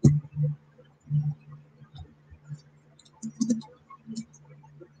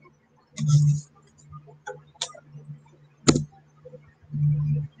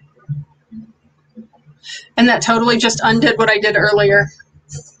 And that totally just undid what I did earlier.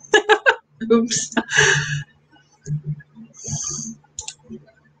 Oops.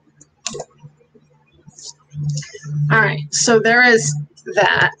 All right, so there is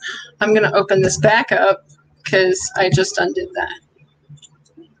that. I'm going to open this back up because I just undid that.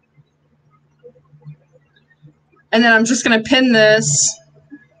 And then I'm just going to pin this.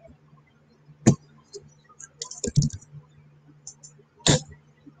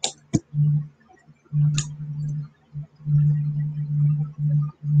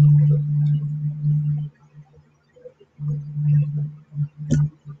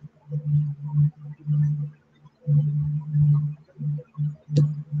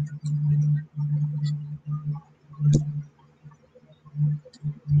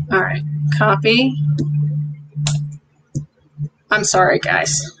 All right, copy. I'm sorry,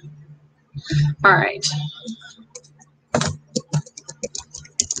 guys. All right.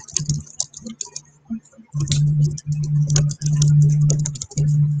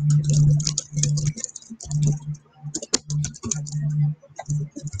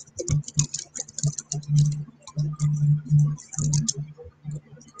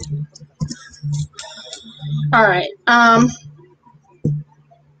 All right.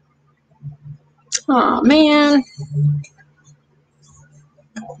 Oh man.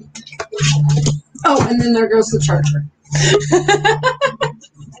 Oh, and then there goes the charger.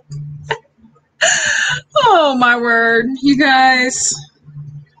 Oh my word, you guys.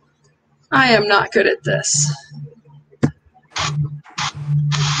 I am not good at this.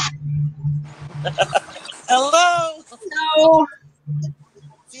 Hello. No.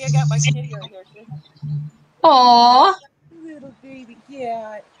 See, I got my kitty right here too. Aw. Little baby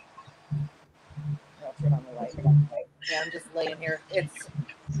cat. I'll turn on the light. Yeah, I'm just laying here.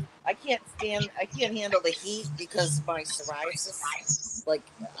 I can't handle the heat because my psoriasis, like,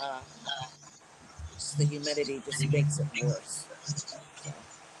 just the humidity just makes it worse.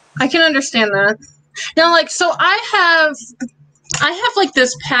 I can understand that. Now, like, so I have like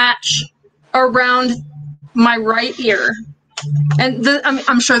this patch around my right ear. And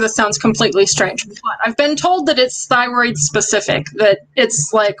I'm sure this sounds completely strange, but I've been told that it's thyroid specific, that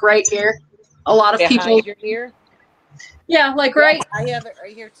it's like right here. A lot of people. Behind your ear? Yeah, like right. I have it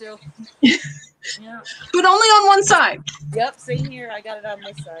right here too. Yeah. But only on one side. Yep, same here. I got it on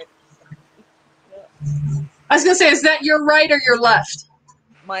this side. Yep. I was going to say, is that your right or your left?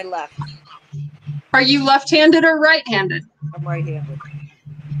 My left. Are you left-handed or right-handed? I'm right-handed.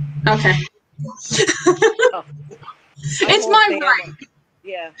 Okay. Oh. It's my right.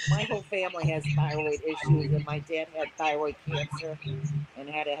 Yeah, my whole family has thyroid issues, and my dad had thyroid cancer and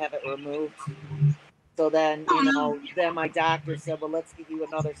had to have it removed. So then, then my doctor said, well, let's give you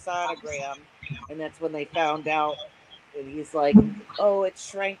another sonogram. And that's when they found out. And he's like, oh, it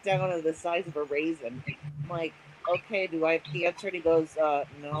shrank down to the size of a raisin. I'm like, okay, do I have cancer? And he goes,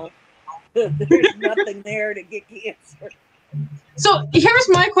 no. There's nothing there to get cancer. So here's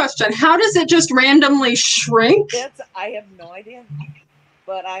my question. How does it just randomly shrink? I have no idea.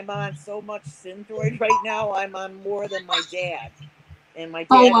 But I'm on so much Synthroid right now, I'm on more than my dad. And my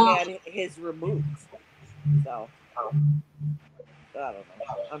dad had his removed. So, I don't know.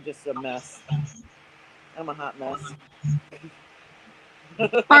 I'm just a mess. I'm a hot mess.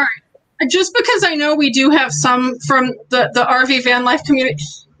 All right. Just because I know we do have some from the RV van life community,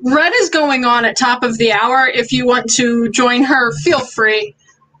 Red is going on at top of the hour. If you want to join her, feel free.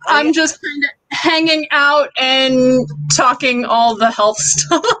 I'm just kind of hanging out and talking all the health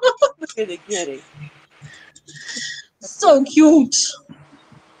stuff. Kitty. So cute.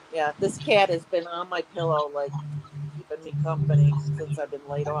 Yeah, this cat has been on my pillow, like, keeping me company since I've been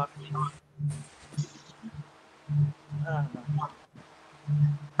laid off. I don't know.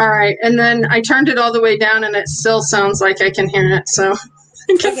 All right, and then I turned it all the way down, and it still sounds like I can hear it, so...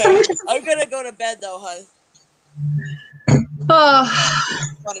 Okay, I'm gonna go to bed, though, hun.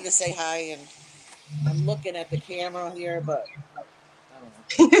 Wanted to say hi, and I'm looking at the camera here, but I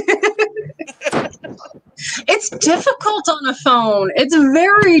don't know. It's difficult on a phone. It's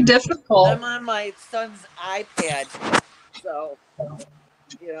very difficult. I'm on my son's iPad, so, I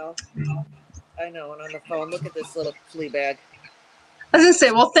know, and on the phone, look at this little flea bag. I was going to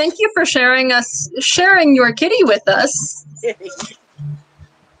say, well, thank you for sharing your kitty with us.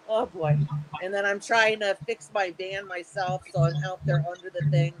 Oh, boy. And then I'm trying to fix my van myself, so I'm out there under the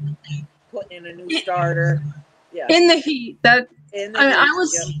thing, putting in a new starter. Yeah. In the heat. I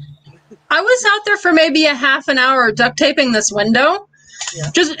was out there for maybe a half an hour duct taping this window. Yeah.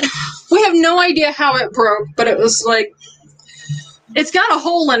 We have no idea how it broke, but it was like, it's got a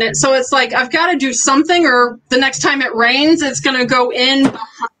hole in it, so it's like I've got to do something, or the next time it rains, it's going to go in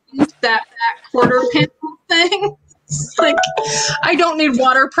behind that quarter panel thing. It's like, I don't need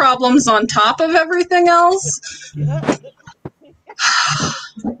water problems on top of everything else. Yeah.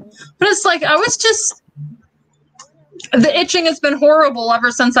 But it's like, the itching has been horrible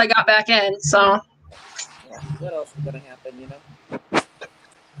ever since I got back in, so. Yeah, what else is going to happen,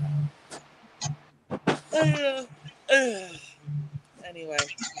 Anyway.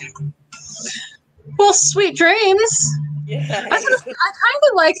 Well, sweet dreams. Yeah. I kind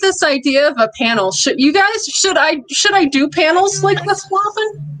of like this idea of a panel. Should I do panels like this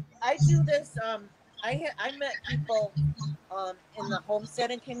often? I do this. I met people in the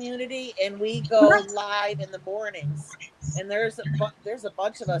homesteading community, and we go live in the mornings. And there's a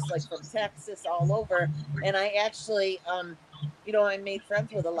bunch of us like from Texas all over. And I actually I made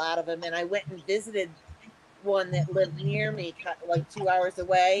friends with a lot of them, and I went and visited one that lived near me, like 2 hours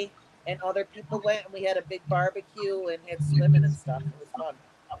away. And other people went, and we had a big barbecue and had swimming and stuff. It was fun.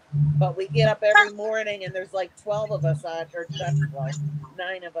 But we get up every morning, and there's like 12 of us on, or not 12,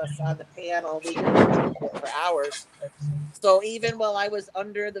 9 of us on the panel. We can for hours. So even while I was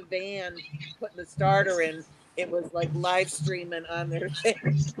under the van putting the starter in, it was like live streaming on their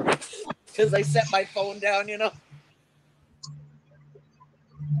thing because I set my phone down,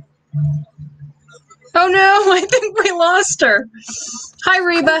 Oh no, I think we lost her. Hi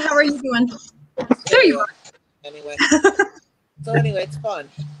Reba, how are you doing? There you are. Anyway, it's fun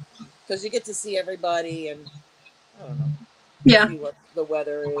because you get to see everybody, and I don't know. Yeah. See what the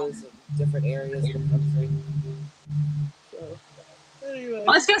weather is in different areas of the country. So, anyway.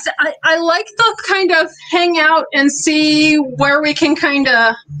 I was gonna say I like the kind of hang out and see where we can kind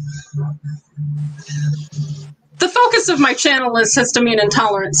of. The focus of my channel is histamine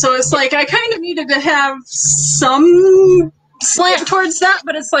intolerance, so it's like I kind of needed to have some slant towards that,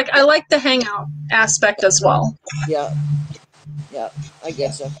 but it's like I like the hangout aspect as well. Yeah, I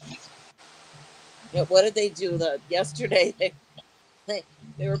get you. Yeah, what did they do? Yesterday they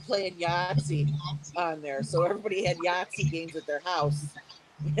were playing Yahtzee on there, so everybody had Yahtzee games at their house,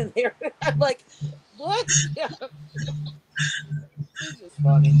 and I'm like, what? Yeah. It's just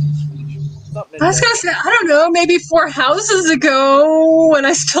funny. I was gonna say, I don't know, maybe 4 houses ago when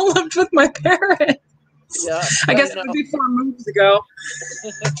I still lived with my parents. Yeah, I guess it would be 4 moves ago.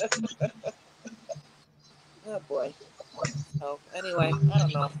 Oh boy. So anyway, I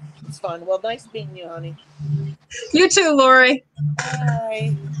don't know. It's fun. Well, nice meeting you, honey. You too, Lori.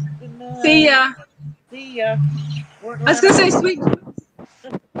 Bye. Good night. See ya. See ya. I was gonna say sweet.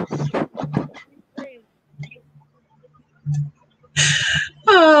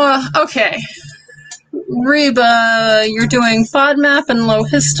 Okay. Reba, you're doing FODMAP and low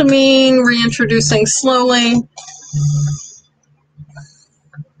histamine, reintroducing slowly.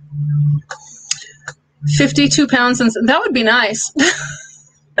 52 pounds, and that would be nice.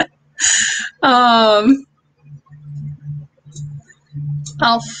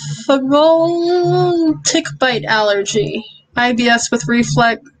 Alpha-roll tick bite allergy, IBS with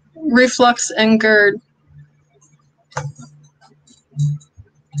reflux and GERD.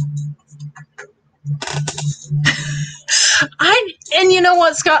 And you know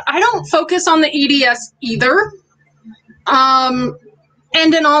what, Scott? I don't focus on the EDS either. And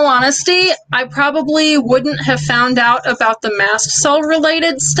in all honesty, I probably wouldn't have found out about the mast cell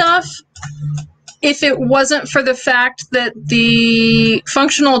related stuff if it wasn't for the fact that the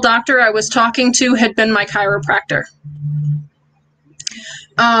functional doctor I was talking to had been my chiropractor.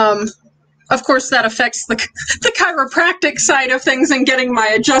 Of course, that affects the chiropractic side of things and getting my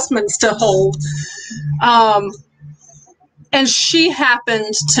adjustments to hold. And she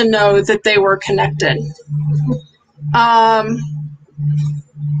happened to know that they were connected. And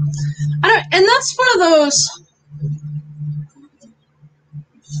that's one of those.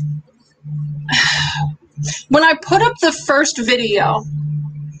 When I put up the first video,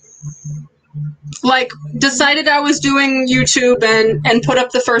 like decided I was doing YouTube and put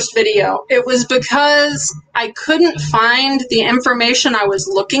up the first video, it was because I couldn't find the information I was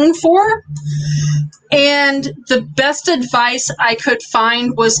looking for. And the best advice I could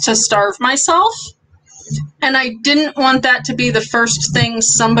find was to starve myself. And I didn't want that to be the first thing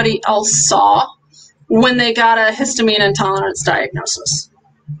somebody else saw when they got a histamine intolerance diagnosis.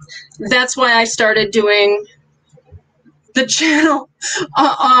 That's why I started doing the channel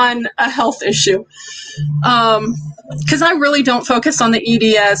on a health issue. Because I really don't focus on the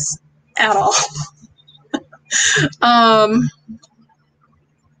EDS at all.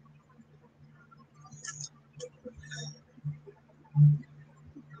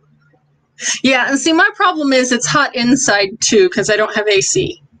 Yeah, and see, my problem is it's hot inside too because I don't have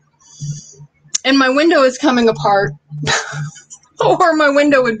AC. And my window is coming apart. Or my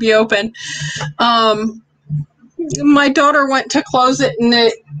window would be open. My daughter went to close it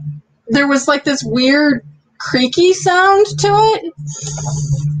and there was like this weird creaky sound to it.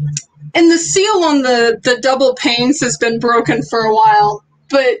 And the seal on the double panes has been broken for a while.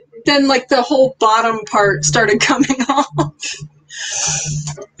 But then like the whole bottom part started coming off.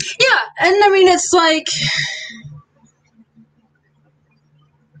 Yeah, and I mean, it's like,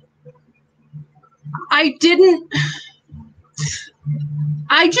 I didn't.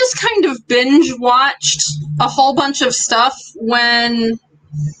 I just kind of binge watched a whole bunch of stuff when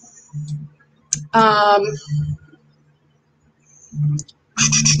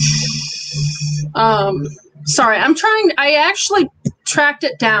sorry, I actually tracked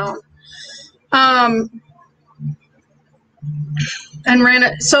it down and ran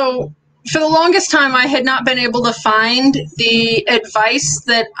it. So for the longest time, I had not been able to find the advice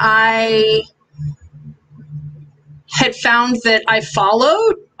that I had found that I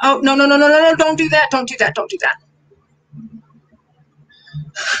followed. Oh, no, don't do that. Don't do that. Don't do that.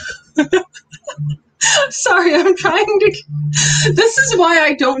 Sorry, I'm trying to. This is why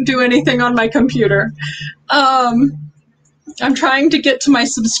I don't do anything on my computer. I'm trying to get to my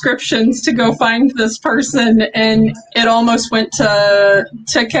subscriptions to go find this person, and it almost went to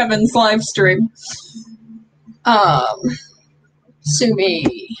Kevin's live stream. Sue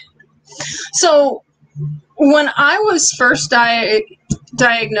me. So when I was first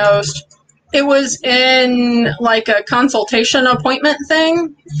diagnosed, it was in like a consultation appointment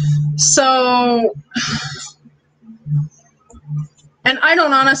thing. So, and I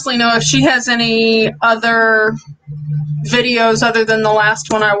don't honestly know if she has any other videos other than the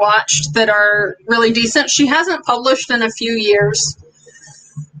last one I watched that are really decent. She hasn't published in a few years.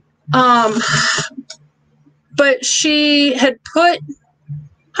 But she had put,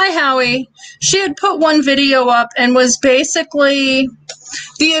 hi Howie, she had put one video up and was basically,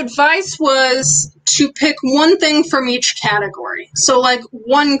 the advice was to pick one thing from each category. So like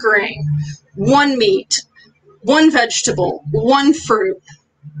one grain, one meat, one vegetable, one fruit.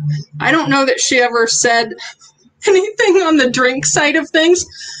 I don't know that she ever said anything on the drink side of things,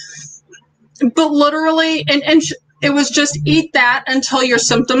 but literally, and it was just eat that until your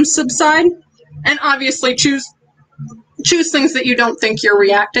symptoms subside, and obviously choose things that you don't think you're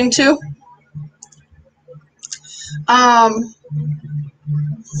reacting to.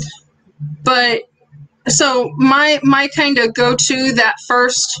 But so my kind of go-to that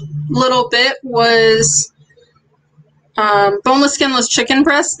first little bit was boneless, skinless chicken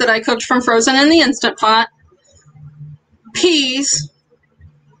breasts that I cooked from frozen in the Instant Pot, peas,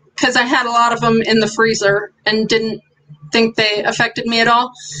 because I had a lot of them in the freezer and didn't think they affected me at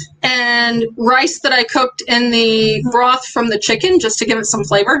all, and rice that I cooked in the broth from the chicken just to give it some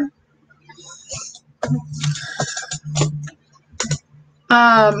flavor.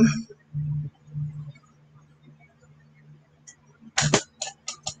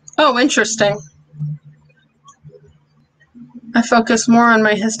 Oh, interesting. I focus more on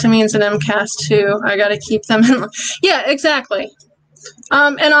my histamines and MCAS too. I got to keep them in. Yeah, exactly.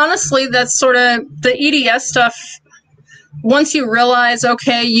 And honestly, that's sort of the EDS stuff. Once you realize,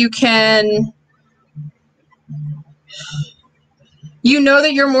 okay, you know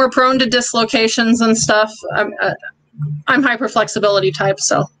that you're more prone to dislocations and stuff. I'm hyperflexibility type,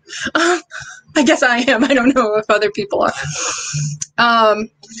 so I guess I am. I don't know if other people are.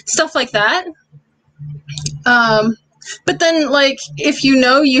 Stuff like that. But then, like, if you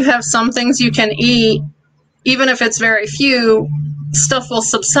know you have some things you can eat, even if it's very few, stuff will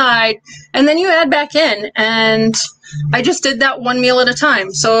subside, and then you add back in. And I just did that one meal at a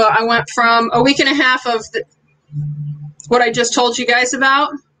time. So I went from a week and a half of what I just told you guys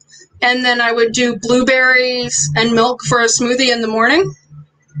about, and then I would do blueberries and milk for a smoothie in the morning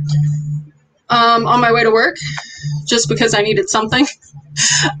on my way to work, just because I needed something.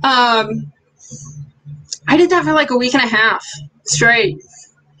 I did that for like a week and a half straight.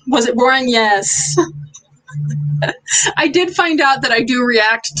 Was it boring? Yes. I did find out that I do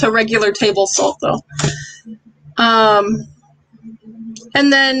react to regular table salt, though. And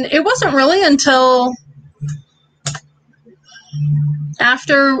then it wasn't really until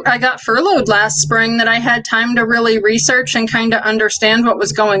after I got furloughed last spring that I had time to really research and kind of understand what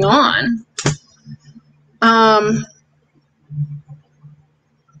was going on.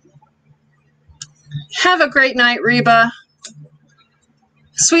 Have a great night, Reba.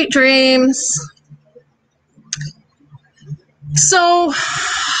 Sweet dreams. So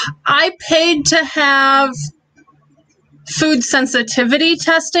I paid to have food sensitivity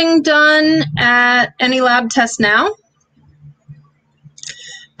testing done at Any Lab Test Now.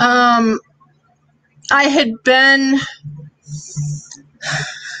 I had been...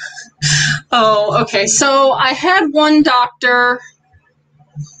 Oh, okay. So I had one doctor...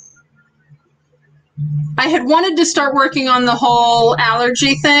 I had wanted to start working on the whole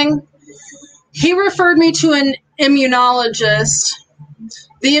allergy thing. He referred me to an immunologist.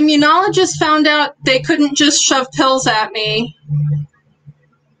 The immunologist found out they couldn't just shove pills at me.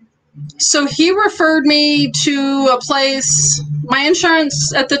 So he referred me to a place. My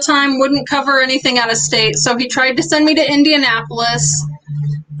insurance at the time wouldn't cover anything out of state, so he tried to send me to Indianapolis,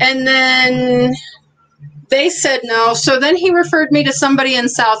 and then they said no. So then he referred me to somebody in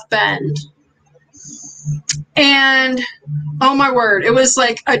South Bend. And oh my word, it was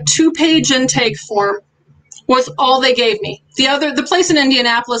like a 2-page intake form was all they gave me. The place in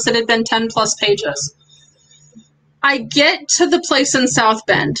Indianapolis, it had been 10 plus pages. I get to the place in South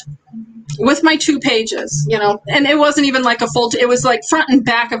Bend with my 2 pages, you know, and it wasn't even like a full, it was like front and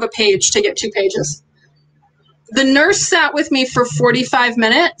back of a page to get 2 pages. The nurse sat with me for 45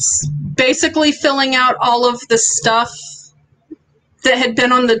 minutes, basically filling out all of the stuff that had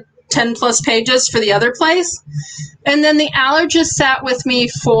been on the 10 plus pages for the other place. And then the allergist sat with me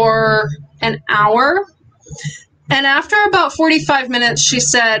for an hour. And after about 45 minutes, she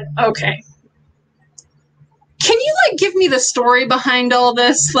said, okay, can you like give me the story behind all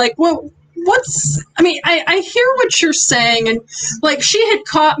this? Like, I hear what you're saying. And like, she had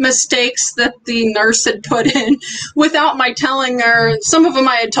caught mistakes that the nurse had put in without my telling her. Some of them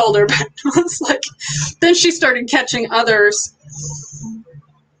I had told her, but it's like, then she started catching others.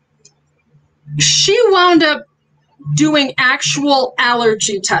 She wound up doing actual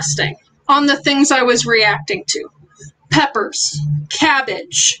allergy testing on the things I was reacting to. Peppers,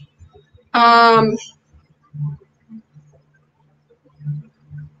 cabbage,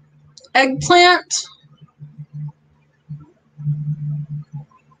 eggplant.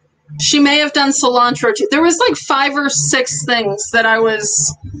 She may have done cilantro too. There was like 5 or 6 things that I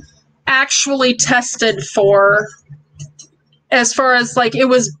was actually tested for, as far as like it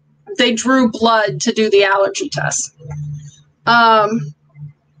was, they drew blood to do the allergy test.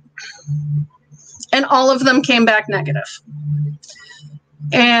 And all of them came back negative.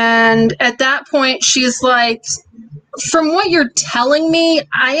 And at that point, she's like, from what you're telling me,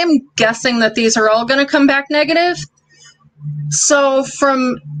 I am guessing that these are all going to come back negative. So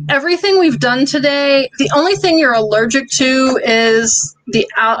from everything we've done today, the only thing you're allergic to is the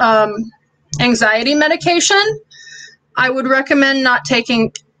anxiety medication. I would recommend not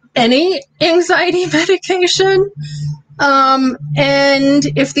taking any anxiety medication. And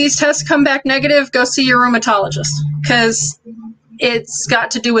if these tests come back negative, go see your rheumatologist, because it's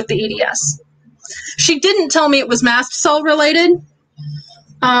got to do with the EDS. She didn't tell me it was mast cell related.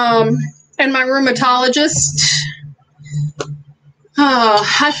 And my rheumatologist,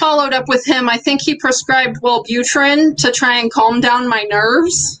 I followed up with him. I think he prescribed Wellbutrin to try and calm down my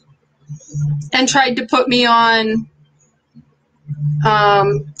nerves, and tried to put me on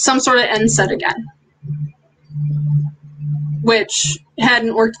some sort of NSAID again, which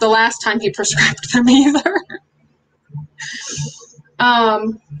hadn't worked the last time he prescribed them either.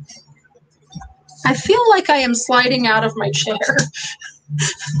 I feel like I am sliding out of my chair.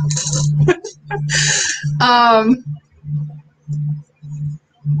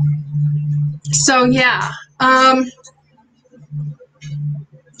 So yeah.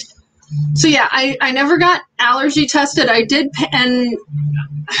 So yeah, I never got allergy tested. I did, and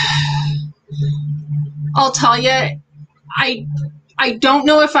I'll tell you, I don't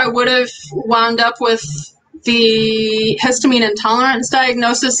know if I would have wound up with the histamine intolerance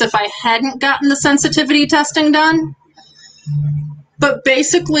diagnosis if I hadn't gotten the sensitivity testing done. But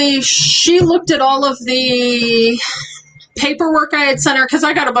basically, she looked at all of the paperwork I had sent her, because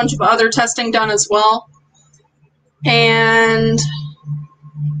I got a bunch of other testing done as well. And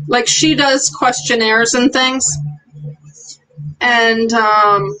like, she does questionnaires and things. And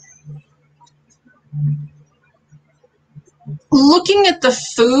looking at the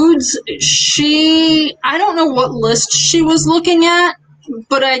foods, I don't know what list she was looking at,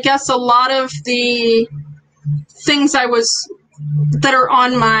 but I guess a lot of the things that are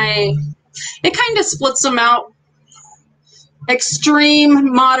on my, it kind of splits them out: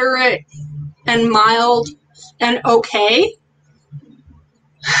 extreme, moderate, and mild, and okay.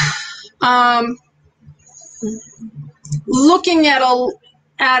 Looking at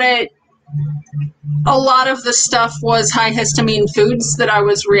it, a lot of the stuff was high histamine foods that I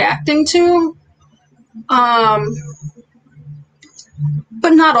was reacting to, but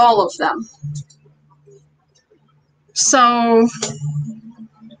not all of them. So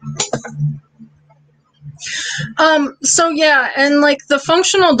yeah, and like the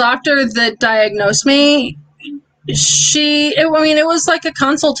functional doctor that diagnosed me, it was like a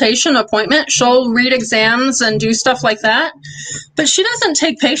consultation appointment. She'll read exams and do stuff like that, but she doesn't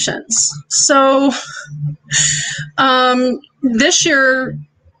take patients. So this year,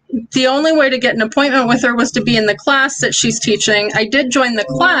 the only way to get an appointment with her was to be in the class that she's teaching. I did join the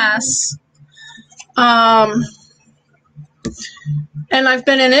class, And I've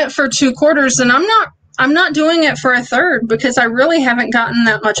been in it for 2 quarters, and I'm not doing it for a third because I really haven't gotten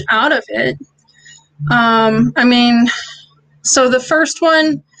that much out of it. I mean, so the first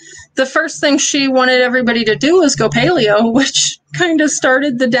thing she wanted everybody to do was go paleo, which kind of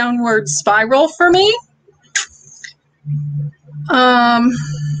started the downward spiral for me.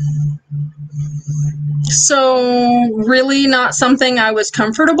 So really not something I was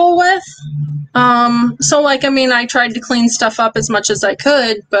comfortable with. So like, I mean, I tried to clean stuff up as much as I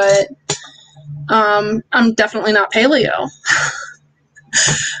could, but I'm definitely not paleo.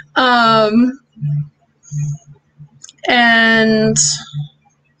 And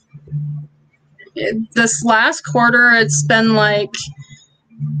this last quarter, it's been like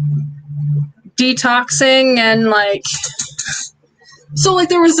detoxing and like, so like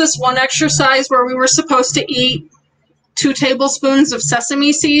there was this one exercise where we were supposed to eat 2 tablespoons of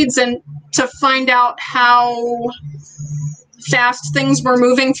sesame seeds and to find out how fast things were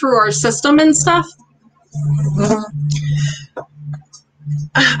moving through our system and stuff.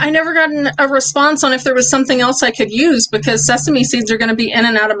 I never got a response on if there was something else I could use because sesame seeds are going to be in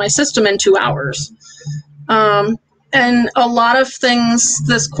and out of my system in 2 hours. And a lot of things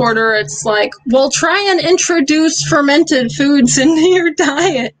this quarter, it's like, well, try and introduce fermented foods into your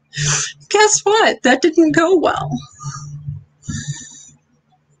diet. Guess what? That didn't go well.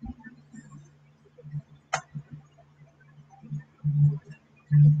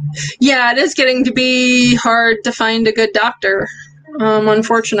 Yeah, it is getting to be hard to find a good doctor,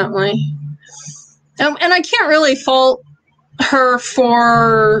 unfortunately. And I can't really fault her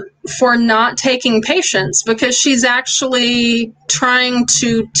for not taking patients because she's actually trying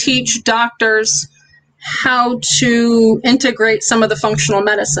to teach doctors how to integrate some of the functional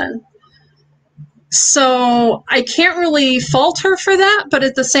medicine. So I can't really fault her for that, but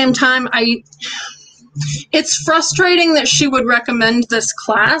at the same time, it's frustrating that she would recommend this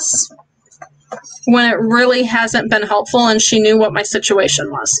class when it really hasn't been helpful and she knew what my situation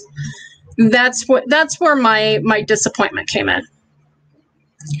was. That's where my disappointment came in.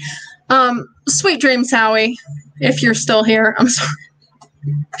 Sweet dreams, Howie. If you're still here, I'm sorry.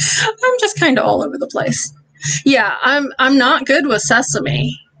 I'm just kind of all over the place. Yeah, I'm not good with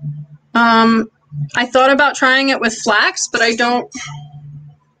sesame. I thought about trying it with flax, but I don't.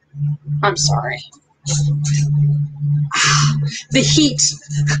 I'm sorry. The heat.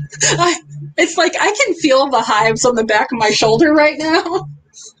 It's like I can feel the hives on the back of my shoulder right now.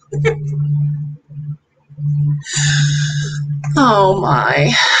 Oh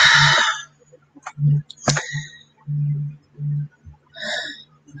my.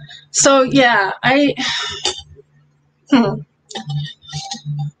 So yeah,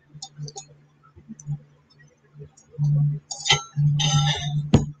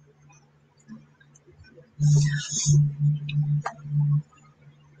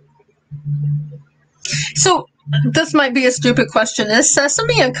 So this might be a stupid question. Is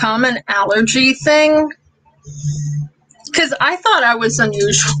sesame a common allergy thing? Because I thought I was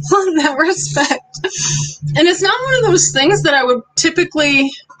unusual in that respect. And it's not one of those things that I would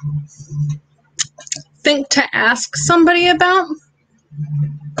typically think to ask somebody about.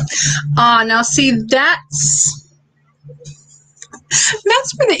 Now see, that's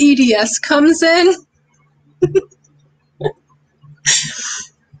where the EDS comes in.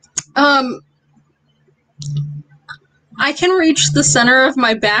 I can reach the center of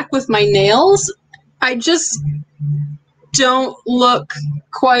my back with my nails. I just don't look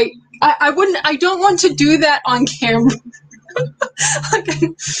quite. I don't want to do that on camera.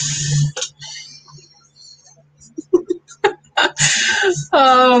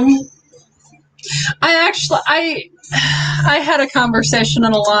 I had a conversation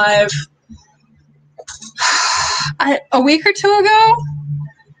in a live a week or 2 ago.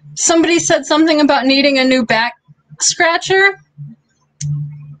 Somebody said something about needing a new back scratcher.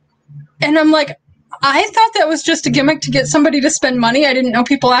 And I'm like, I thought that was just a gimmick to get somebody to spend money. I didn't know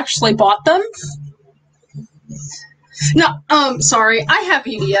people actually bought them. No, sorry, I have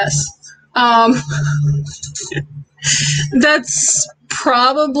EDS. That's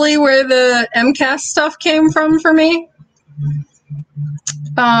probably where the MCAS stuff came from for me.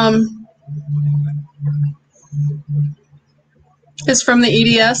 Is from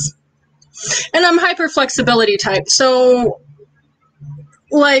the EDS. And I'm hyperflexibility type. So,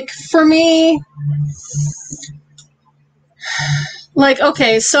 like, for me, like,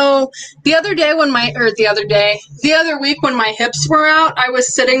 okay, so the other week when my hips were out, I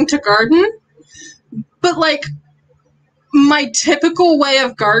was sitting to garden. But, like, my typical way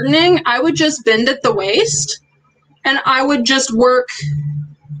of gardening, I would just bend at the waist and I would just work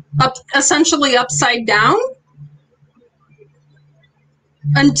up, essentially upside down.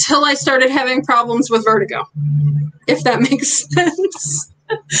 until I started having problems with vertigo, if that makes sense.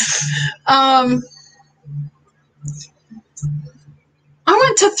 I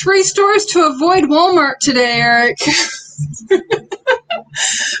went to 3 stores to avoid Walmart today, Eric.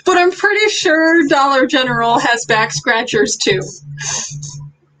 But I'm pretty sure Dollar General has back scratchers too.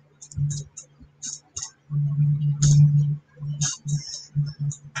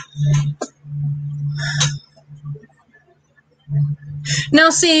 Now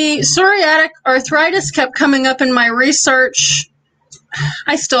see, psoriatic arthritis kept coming up in my research.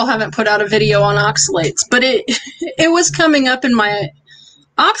 I still haven't put out a video on oxalates, but it was coming up in my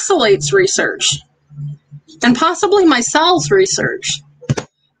oxalates research and possibly my cells research.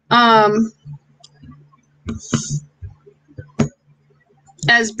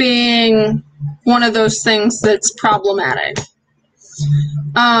 As being one of those things that's problematic.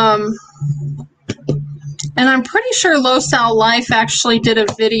 And I'm pretty sure Low Sal Life actually did a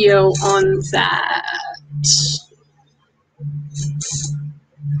video on that.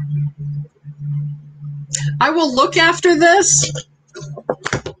 I will look after this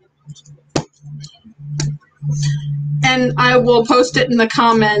and I will post it in the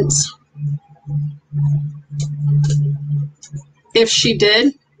comments if she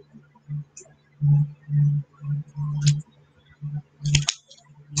did.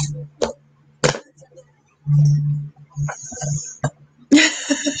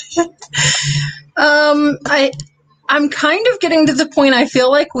 I'm kind of getting to the point I feel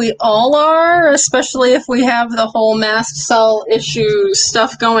like we all are, especially if we have the whole mast cell issue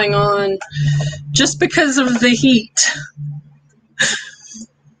stuff going on, just because of the heat.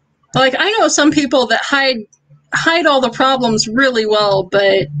 Like, I know some people that hide all the problems really well,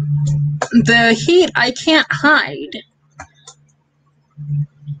 but the heat I can't hide.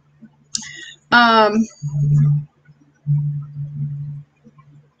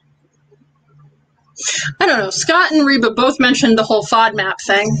 I don't know, Scott and Reba both mentioned the whole FODMAP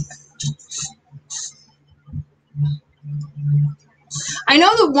thing. I know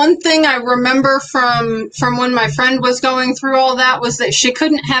the one thing I remember from when my friend was going through all that was that she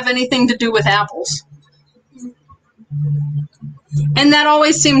couldn't have anything to do with apples. And that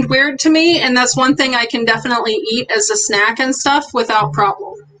always seemed weird to me, and that's one thing I can definitely eat as a snack and stuff without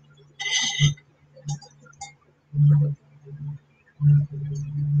problem.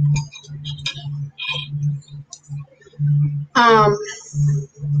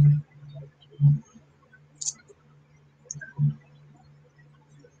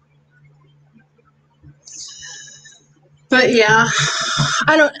 But yeah,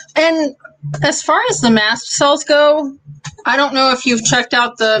 and as far as the mast cells go, I don't know if you've checked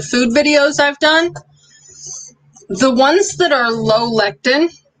out the food videos I've done. The ones that are low lectin,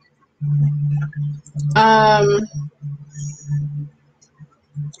 a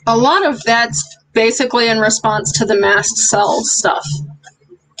lot of that's basically in response to the mast cell stuff.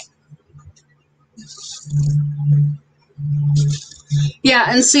 Yeah,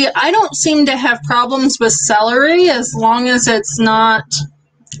 and see, I don't seem to have problems with celery as long as it's not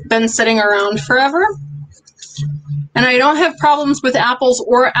been sitting around forever. And I don't have problems with apples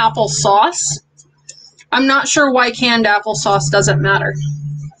or applesauce. I'm not sure why canned applesauce doesn't matter.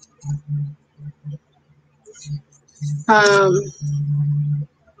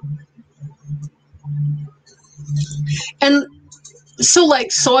 And so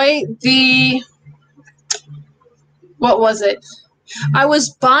like soy, what was it? I was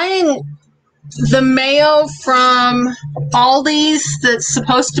buying the mayo from Aldi's that's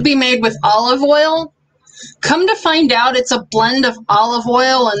supposed to be made with olive oil. Come to find out, it's a blend of olive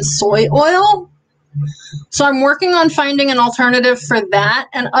oil and soy oil. So I'm working on finding an alternative for that.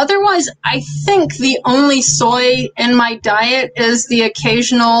 And otherwise, I think the only soy in my diet is the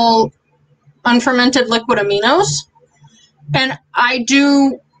occasional unfermented liquid aminos. And I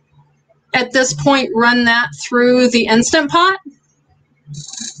do, at this point, run that through the Instant Pot,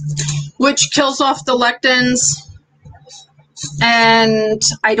 which kills off the lectins, and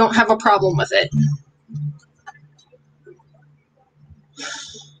I don't have a problem with it.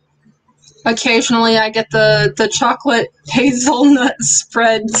 Occasionally I get the chocolate hazelnut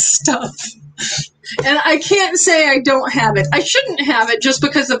spread stuff. And I can't say I don't have it. I shouldn't have it just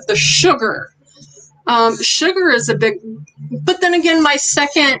because of the sugar. Sugar is a big... But then again, my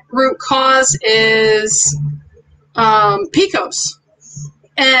second root cause is PCOS.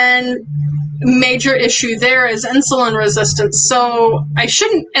 And major issue there is insulin resistance. So I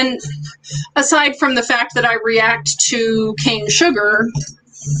shouldn't... And aside from the fact that I react to cane sugar...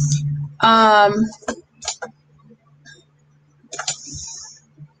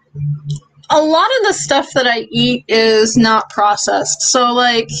 a lot of the stuff that I eat is not processed. So,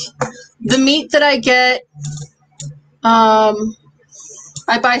 like, the meat that I get, I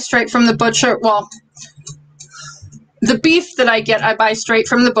buy straight from the butcher. Well, the beef that I get, I buy straight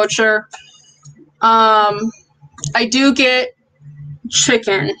from the butcher. I do get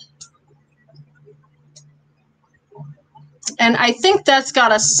chicken. And I think that's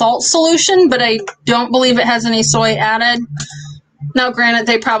got a salt solution, but I don't believe it has any soy added. Now, granted,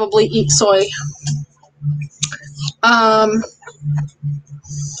 they probably eat soy.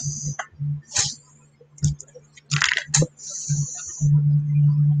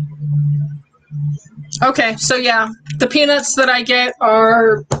 Okay, so yeah, the peanuts that I get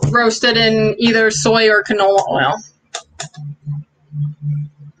are roasted in either soy or canola oil.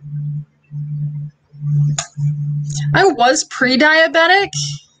 I was pre-diabetic,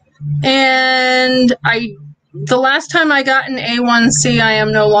 and the last time I got an A1C, I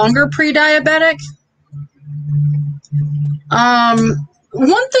am no longer pre-diabetic.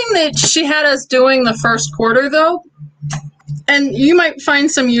 One thing that she had us doing the first quarter, though, and you might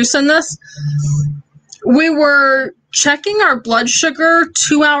find some use in this, we were checking our blood sugar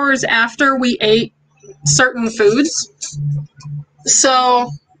 2 hours after we ate certain foods.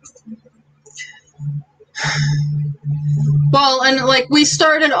 So, well, and like we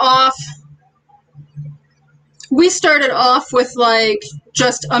started off with like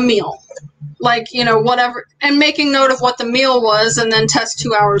just a meal, like, you know, whatever, and making note of what the meal was and then test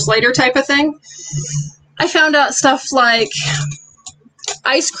 2 hours later type of thing. I found out stuff like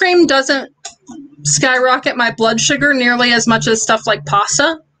ice cream doesn't skyrocket my blood sugar nearly as much as stuff like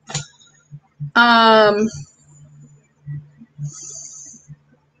pasta.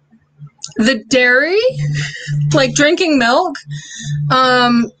 The dairy, like drinking milk,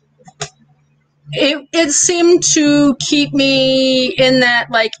 it seemed to keep me in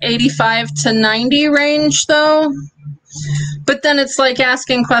that like 85 to 90 range though. But then it's like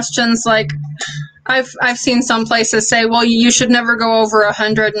asking questions like, I've seen some places say, well, you should never go over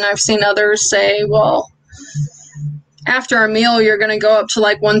 100, and I've seen others say, well, after a meal you're going to go up to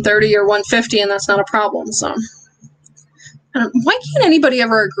like 130 or 150, and that's not a problem. So why can't anybody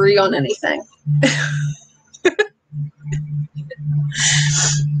ever agree on anything?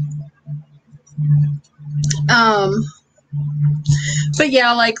 But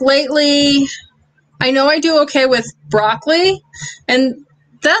yeah, like lately, I know I do okay with broccoli, and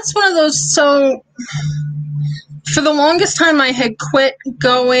that's one of those, so for the longest time I had quit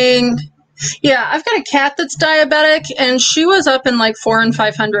going, yeah, I've got a cat that's diabetic, and she was up in like 400 and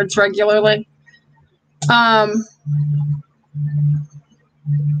 500s regularly.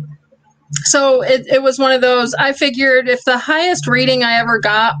 So it was one of those, I figured if the highest reading I ever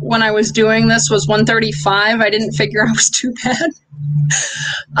got when I was doing this was 135, I didn't figure I was too bad.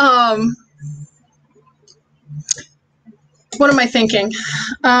 What am I thinking?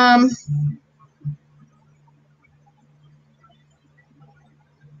 I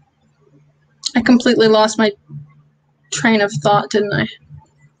completely lost my train of thought, didn't I?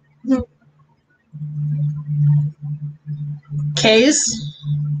 K's?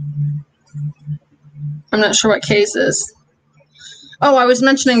 I'm not sure what K's is. Oh, I was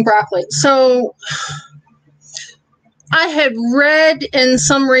mentioning broccoli. So I had read in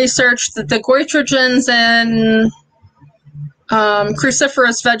some research that the goitrogens in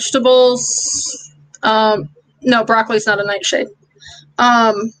cruciferous vegetables, no, broccoli's not a nightshade,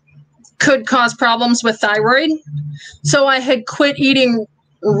 could cause problems with thyroid. So I had quit eating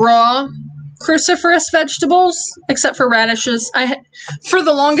raw cruciferous vegetables, except for radishes. For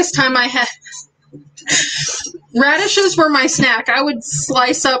the longest time, radishes were my snack. I would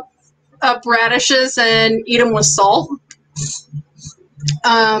slice up radishes and eat them with salt.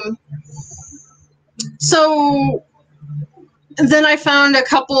 So then I found a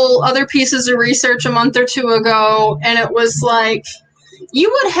couple other pieces of research a month or two ago, and it was like,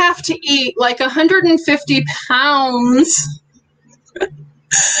 you would have to eat like 150 pounds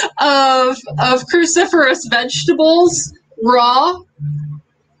of cruciferous vegetables raw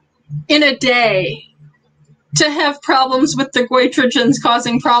in a day to have problems with the goitrogens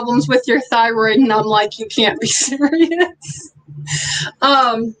causing problems with your thyroid. And I'm like, you can't be serious.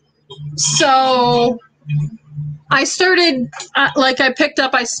 So I started,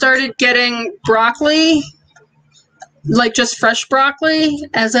 I started getting broccoli, like just fresh broccoli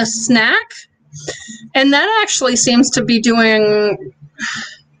as a snack. And that actually seems to be doing,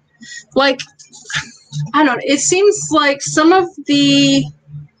 like, I don't know, it seems like some of the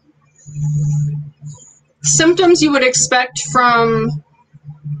symptoms you would expect from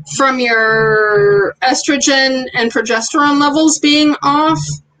your estrogen and progesterone levels being off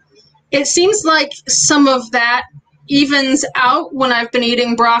it seems like some of that evens out when I've been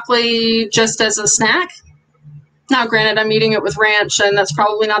eating broccoli just as a snack. Now, granted, I'm eating it with ranch, and that's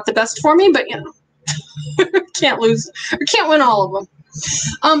probably not the best for me, but you know, can't win all of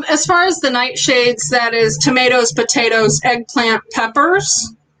them. As far as the nightshades, that is tomatoes, potatoes, eggplant,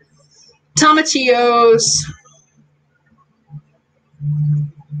 peppers, tomatillos,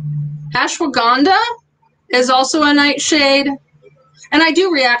 ashwagandha is also a nightshade, and I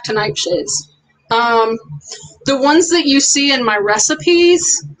do react to nightshades. The ones that you see in my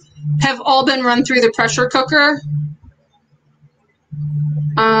recipes have all been run through the pressure cooker.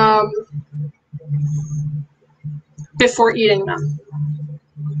 Before eating them.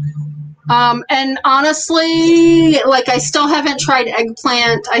 And honestly, like, I still haven't tried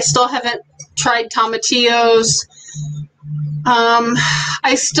eggplant. I still haven't tried tomatillos.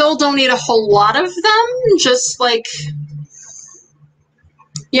 I still don't eat a whole lot of them. Just like,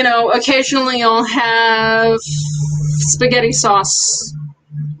 you know, occasionally I'll have spaghetti sauce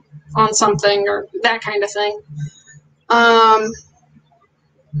on something or that kind of thing.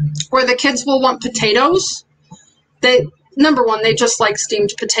 Where the kids will want potatoes. Number one, they just like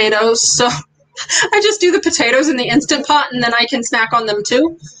steamed potatoes, so I just do the potatoes in the Instant Pot, and then I can snack on them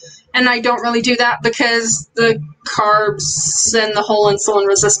too. And I don't really do that because the carbs and the whole insulin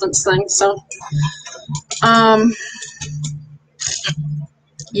resistance thing. So,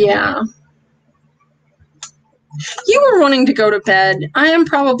 yeah. You were wanting to go to bed. I am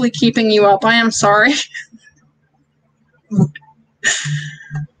probably keeping you up. I am sorry.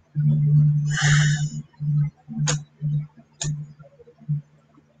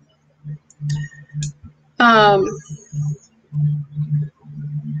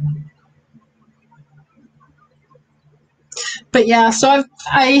 But yeah, so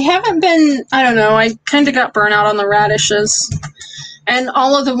I haven't been, I don't know, I kind of got burnt out on the radishes. And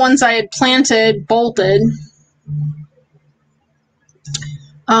all of the ones I had planted bolted.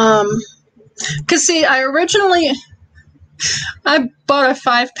 Because see, I bought a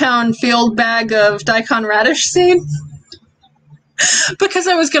 5-pound field bag of daikon radish seed because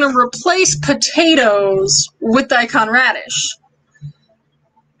I was going to replace potatoes with daikon radish.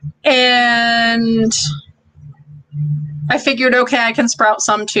 And I figured, okay, I can sprout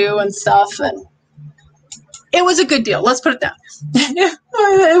some too and stuff. And it was a good deal. Let's put it that way.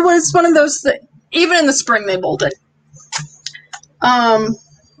 It was one of those things. Even in the spring, they bolted.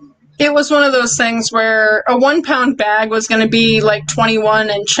 It was one of those things where a 1-pound bag was going to be like 21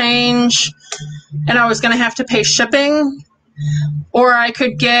 and change, and I was going to have to pay shipping. Or I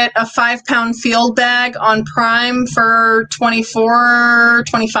could get a 5-pound field bag on Prime for $24,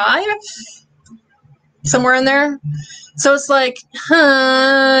 $25, somewhere in there. So it's like,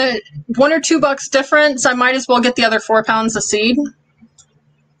 $1 or $2 difference. I might as well get the other 4 pounds of seed.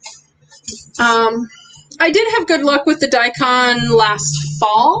 I did have good luck with the daikon last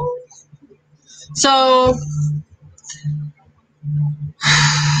fall. So,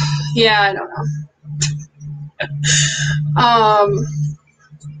 yeah, I don't know.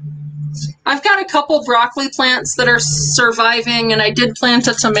 I've got a couple broccoli plants that are surviving, and I did plant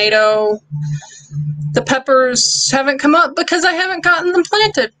a tomato. The peppers haven't come up because I haven't gotten them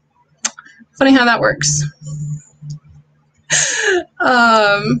planted. Funny how that works.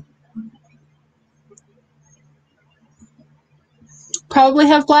 Probably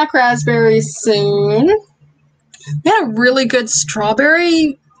have black raspberries soon. We had a really good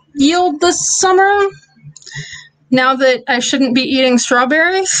strawberry yield this summer. Now that I shouldn't be eating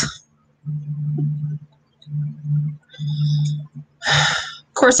strawberries.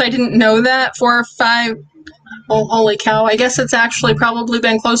 Of course, I didn't know that 4 or 5. Oh, holy cow. I guess it's actually probably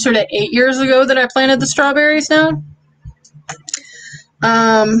been closer to 8 years ago that I planted the strawberries now.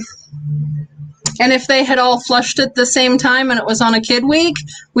 And if they had all flushed at the same time and it was on a kid week,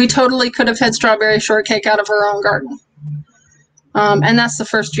 we totally could have had strawberry shortcake out of our own garden. And that's the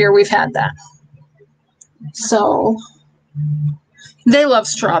first year we've had that. So they love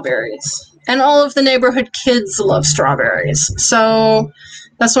strawberries. And all of the neighborhood kids love strawberries. So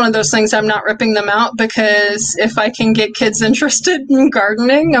that's one of those things, I'm not ripping them out, because if I can get kids interested in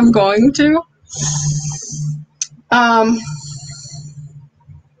gardening, I'm going to.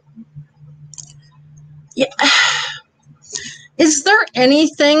 Yeah. Is there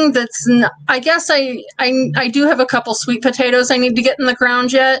anything that's not, I guess I do have a couple sweet potatoes I need to get in the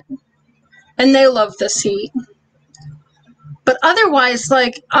ground yet, and they love this heat. But otherwise,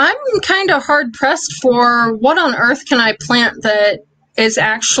 like, I'm kind of hard pressed for what on earth can I plant that is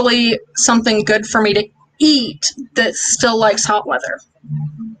actually something good for me to eat that still likes hot weather.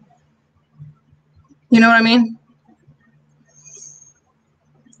 You know what I mean?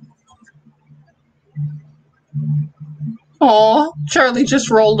 Aw, Charlie just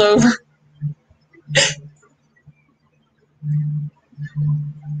rolled over.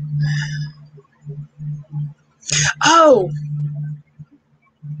 Oh,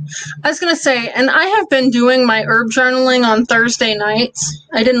 I was going to say, and I have been doing my herb journaling on Thursday nights.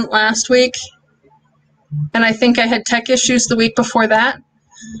 I didn't last week, and I think I had tech issues the week before that.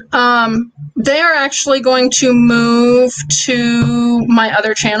 They are actually going to move to my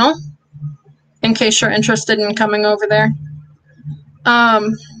other channel, in case you're interested in coming over there.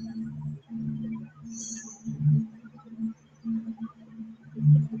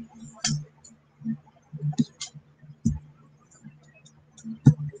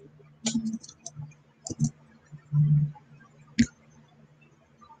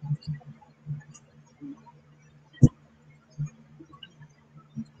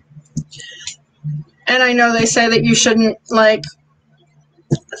 And I know they say that you shouldn't, like,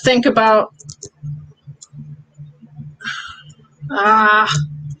 think about,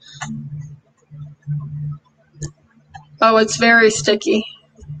 oh, it's very sticky.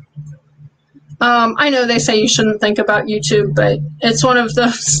 I know they say you shouldn't think about YouTube, but it's one of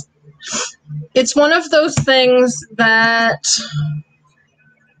those things that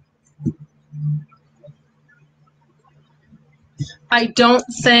I don't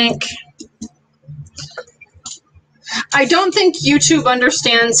think YouTube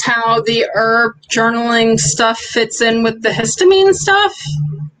understands how the herb journaling stuff fits in with the histamine stuff.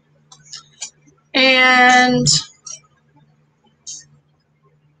 And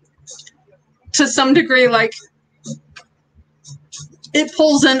to some degree, like, it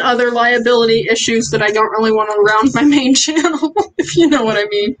pulls in other liability issues that I don't really want around my main channel, if you know what I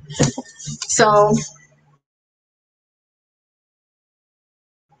mean. So,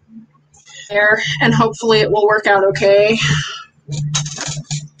 and hopefully it will work out okay.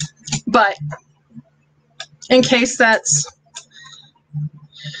 But in case that's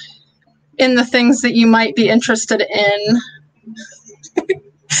in the things that you might be interested in,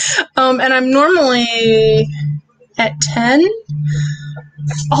 and I'm normally at 10,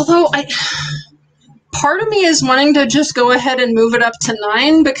 although part of me is wanting to just go ahead and move it up to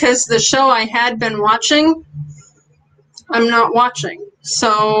 9 because the show I had been watching, I'm not watching.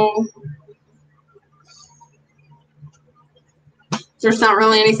 So there's not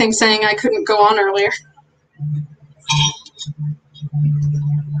really anything saying I couldn't go on earlier.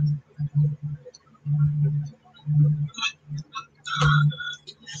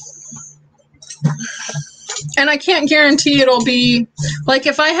 And I can't guarantee it'll be, like,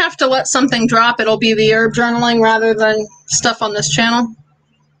 if I have to let something drop, it'll be the herb journaling rather than stuff on this channel.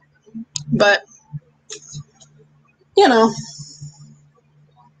 But, you know.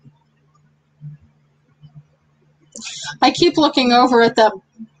 I keep looking over at that.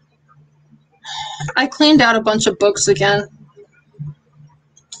 I cleaned out a bunch of books again.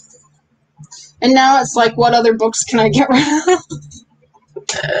 And now it's like, what other books can I get rid of?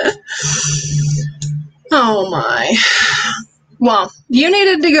 Oh my. Well, you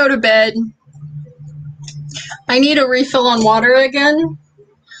needed to go to bed. I need a refill on water again.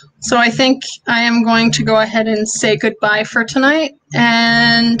 So I think I am going to go ahead and say goodbye for tonight.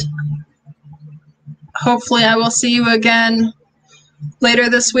 And hopefully I will see you again later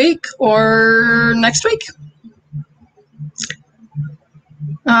this week or next week.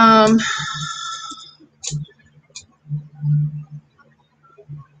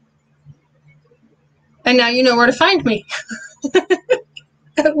 And now you know where to find me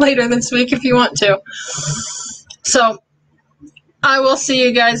later this week if you want to. So I will see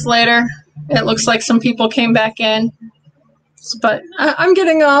you guys later. It looks like some people came back in, but I'm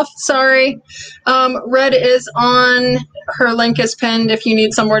getting off. Sorry. Red is on. Her link is pinned if you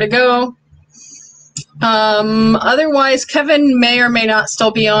need somewhere to go. Otherwise, Kevin may or may not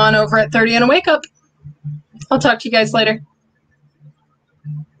still be on over at 30 and a Wake Up. I'll talk to you guys later.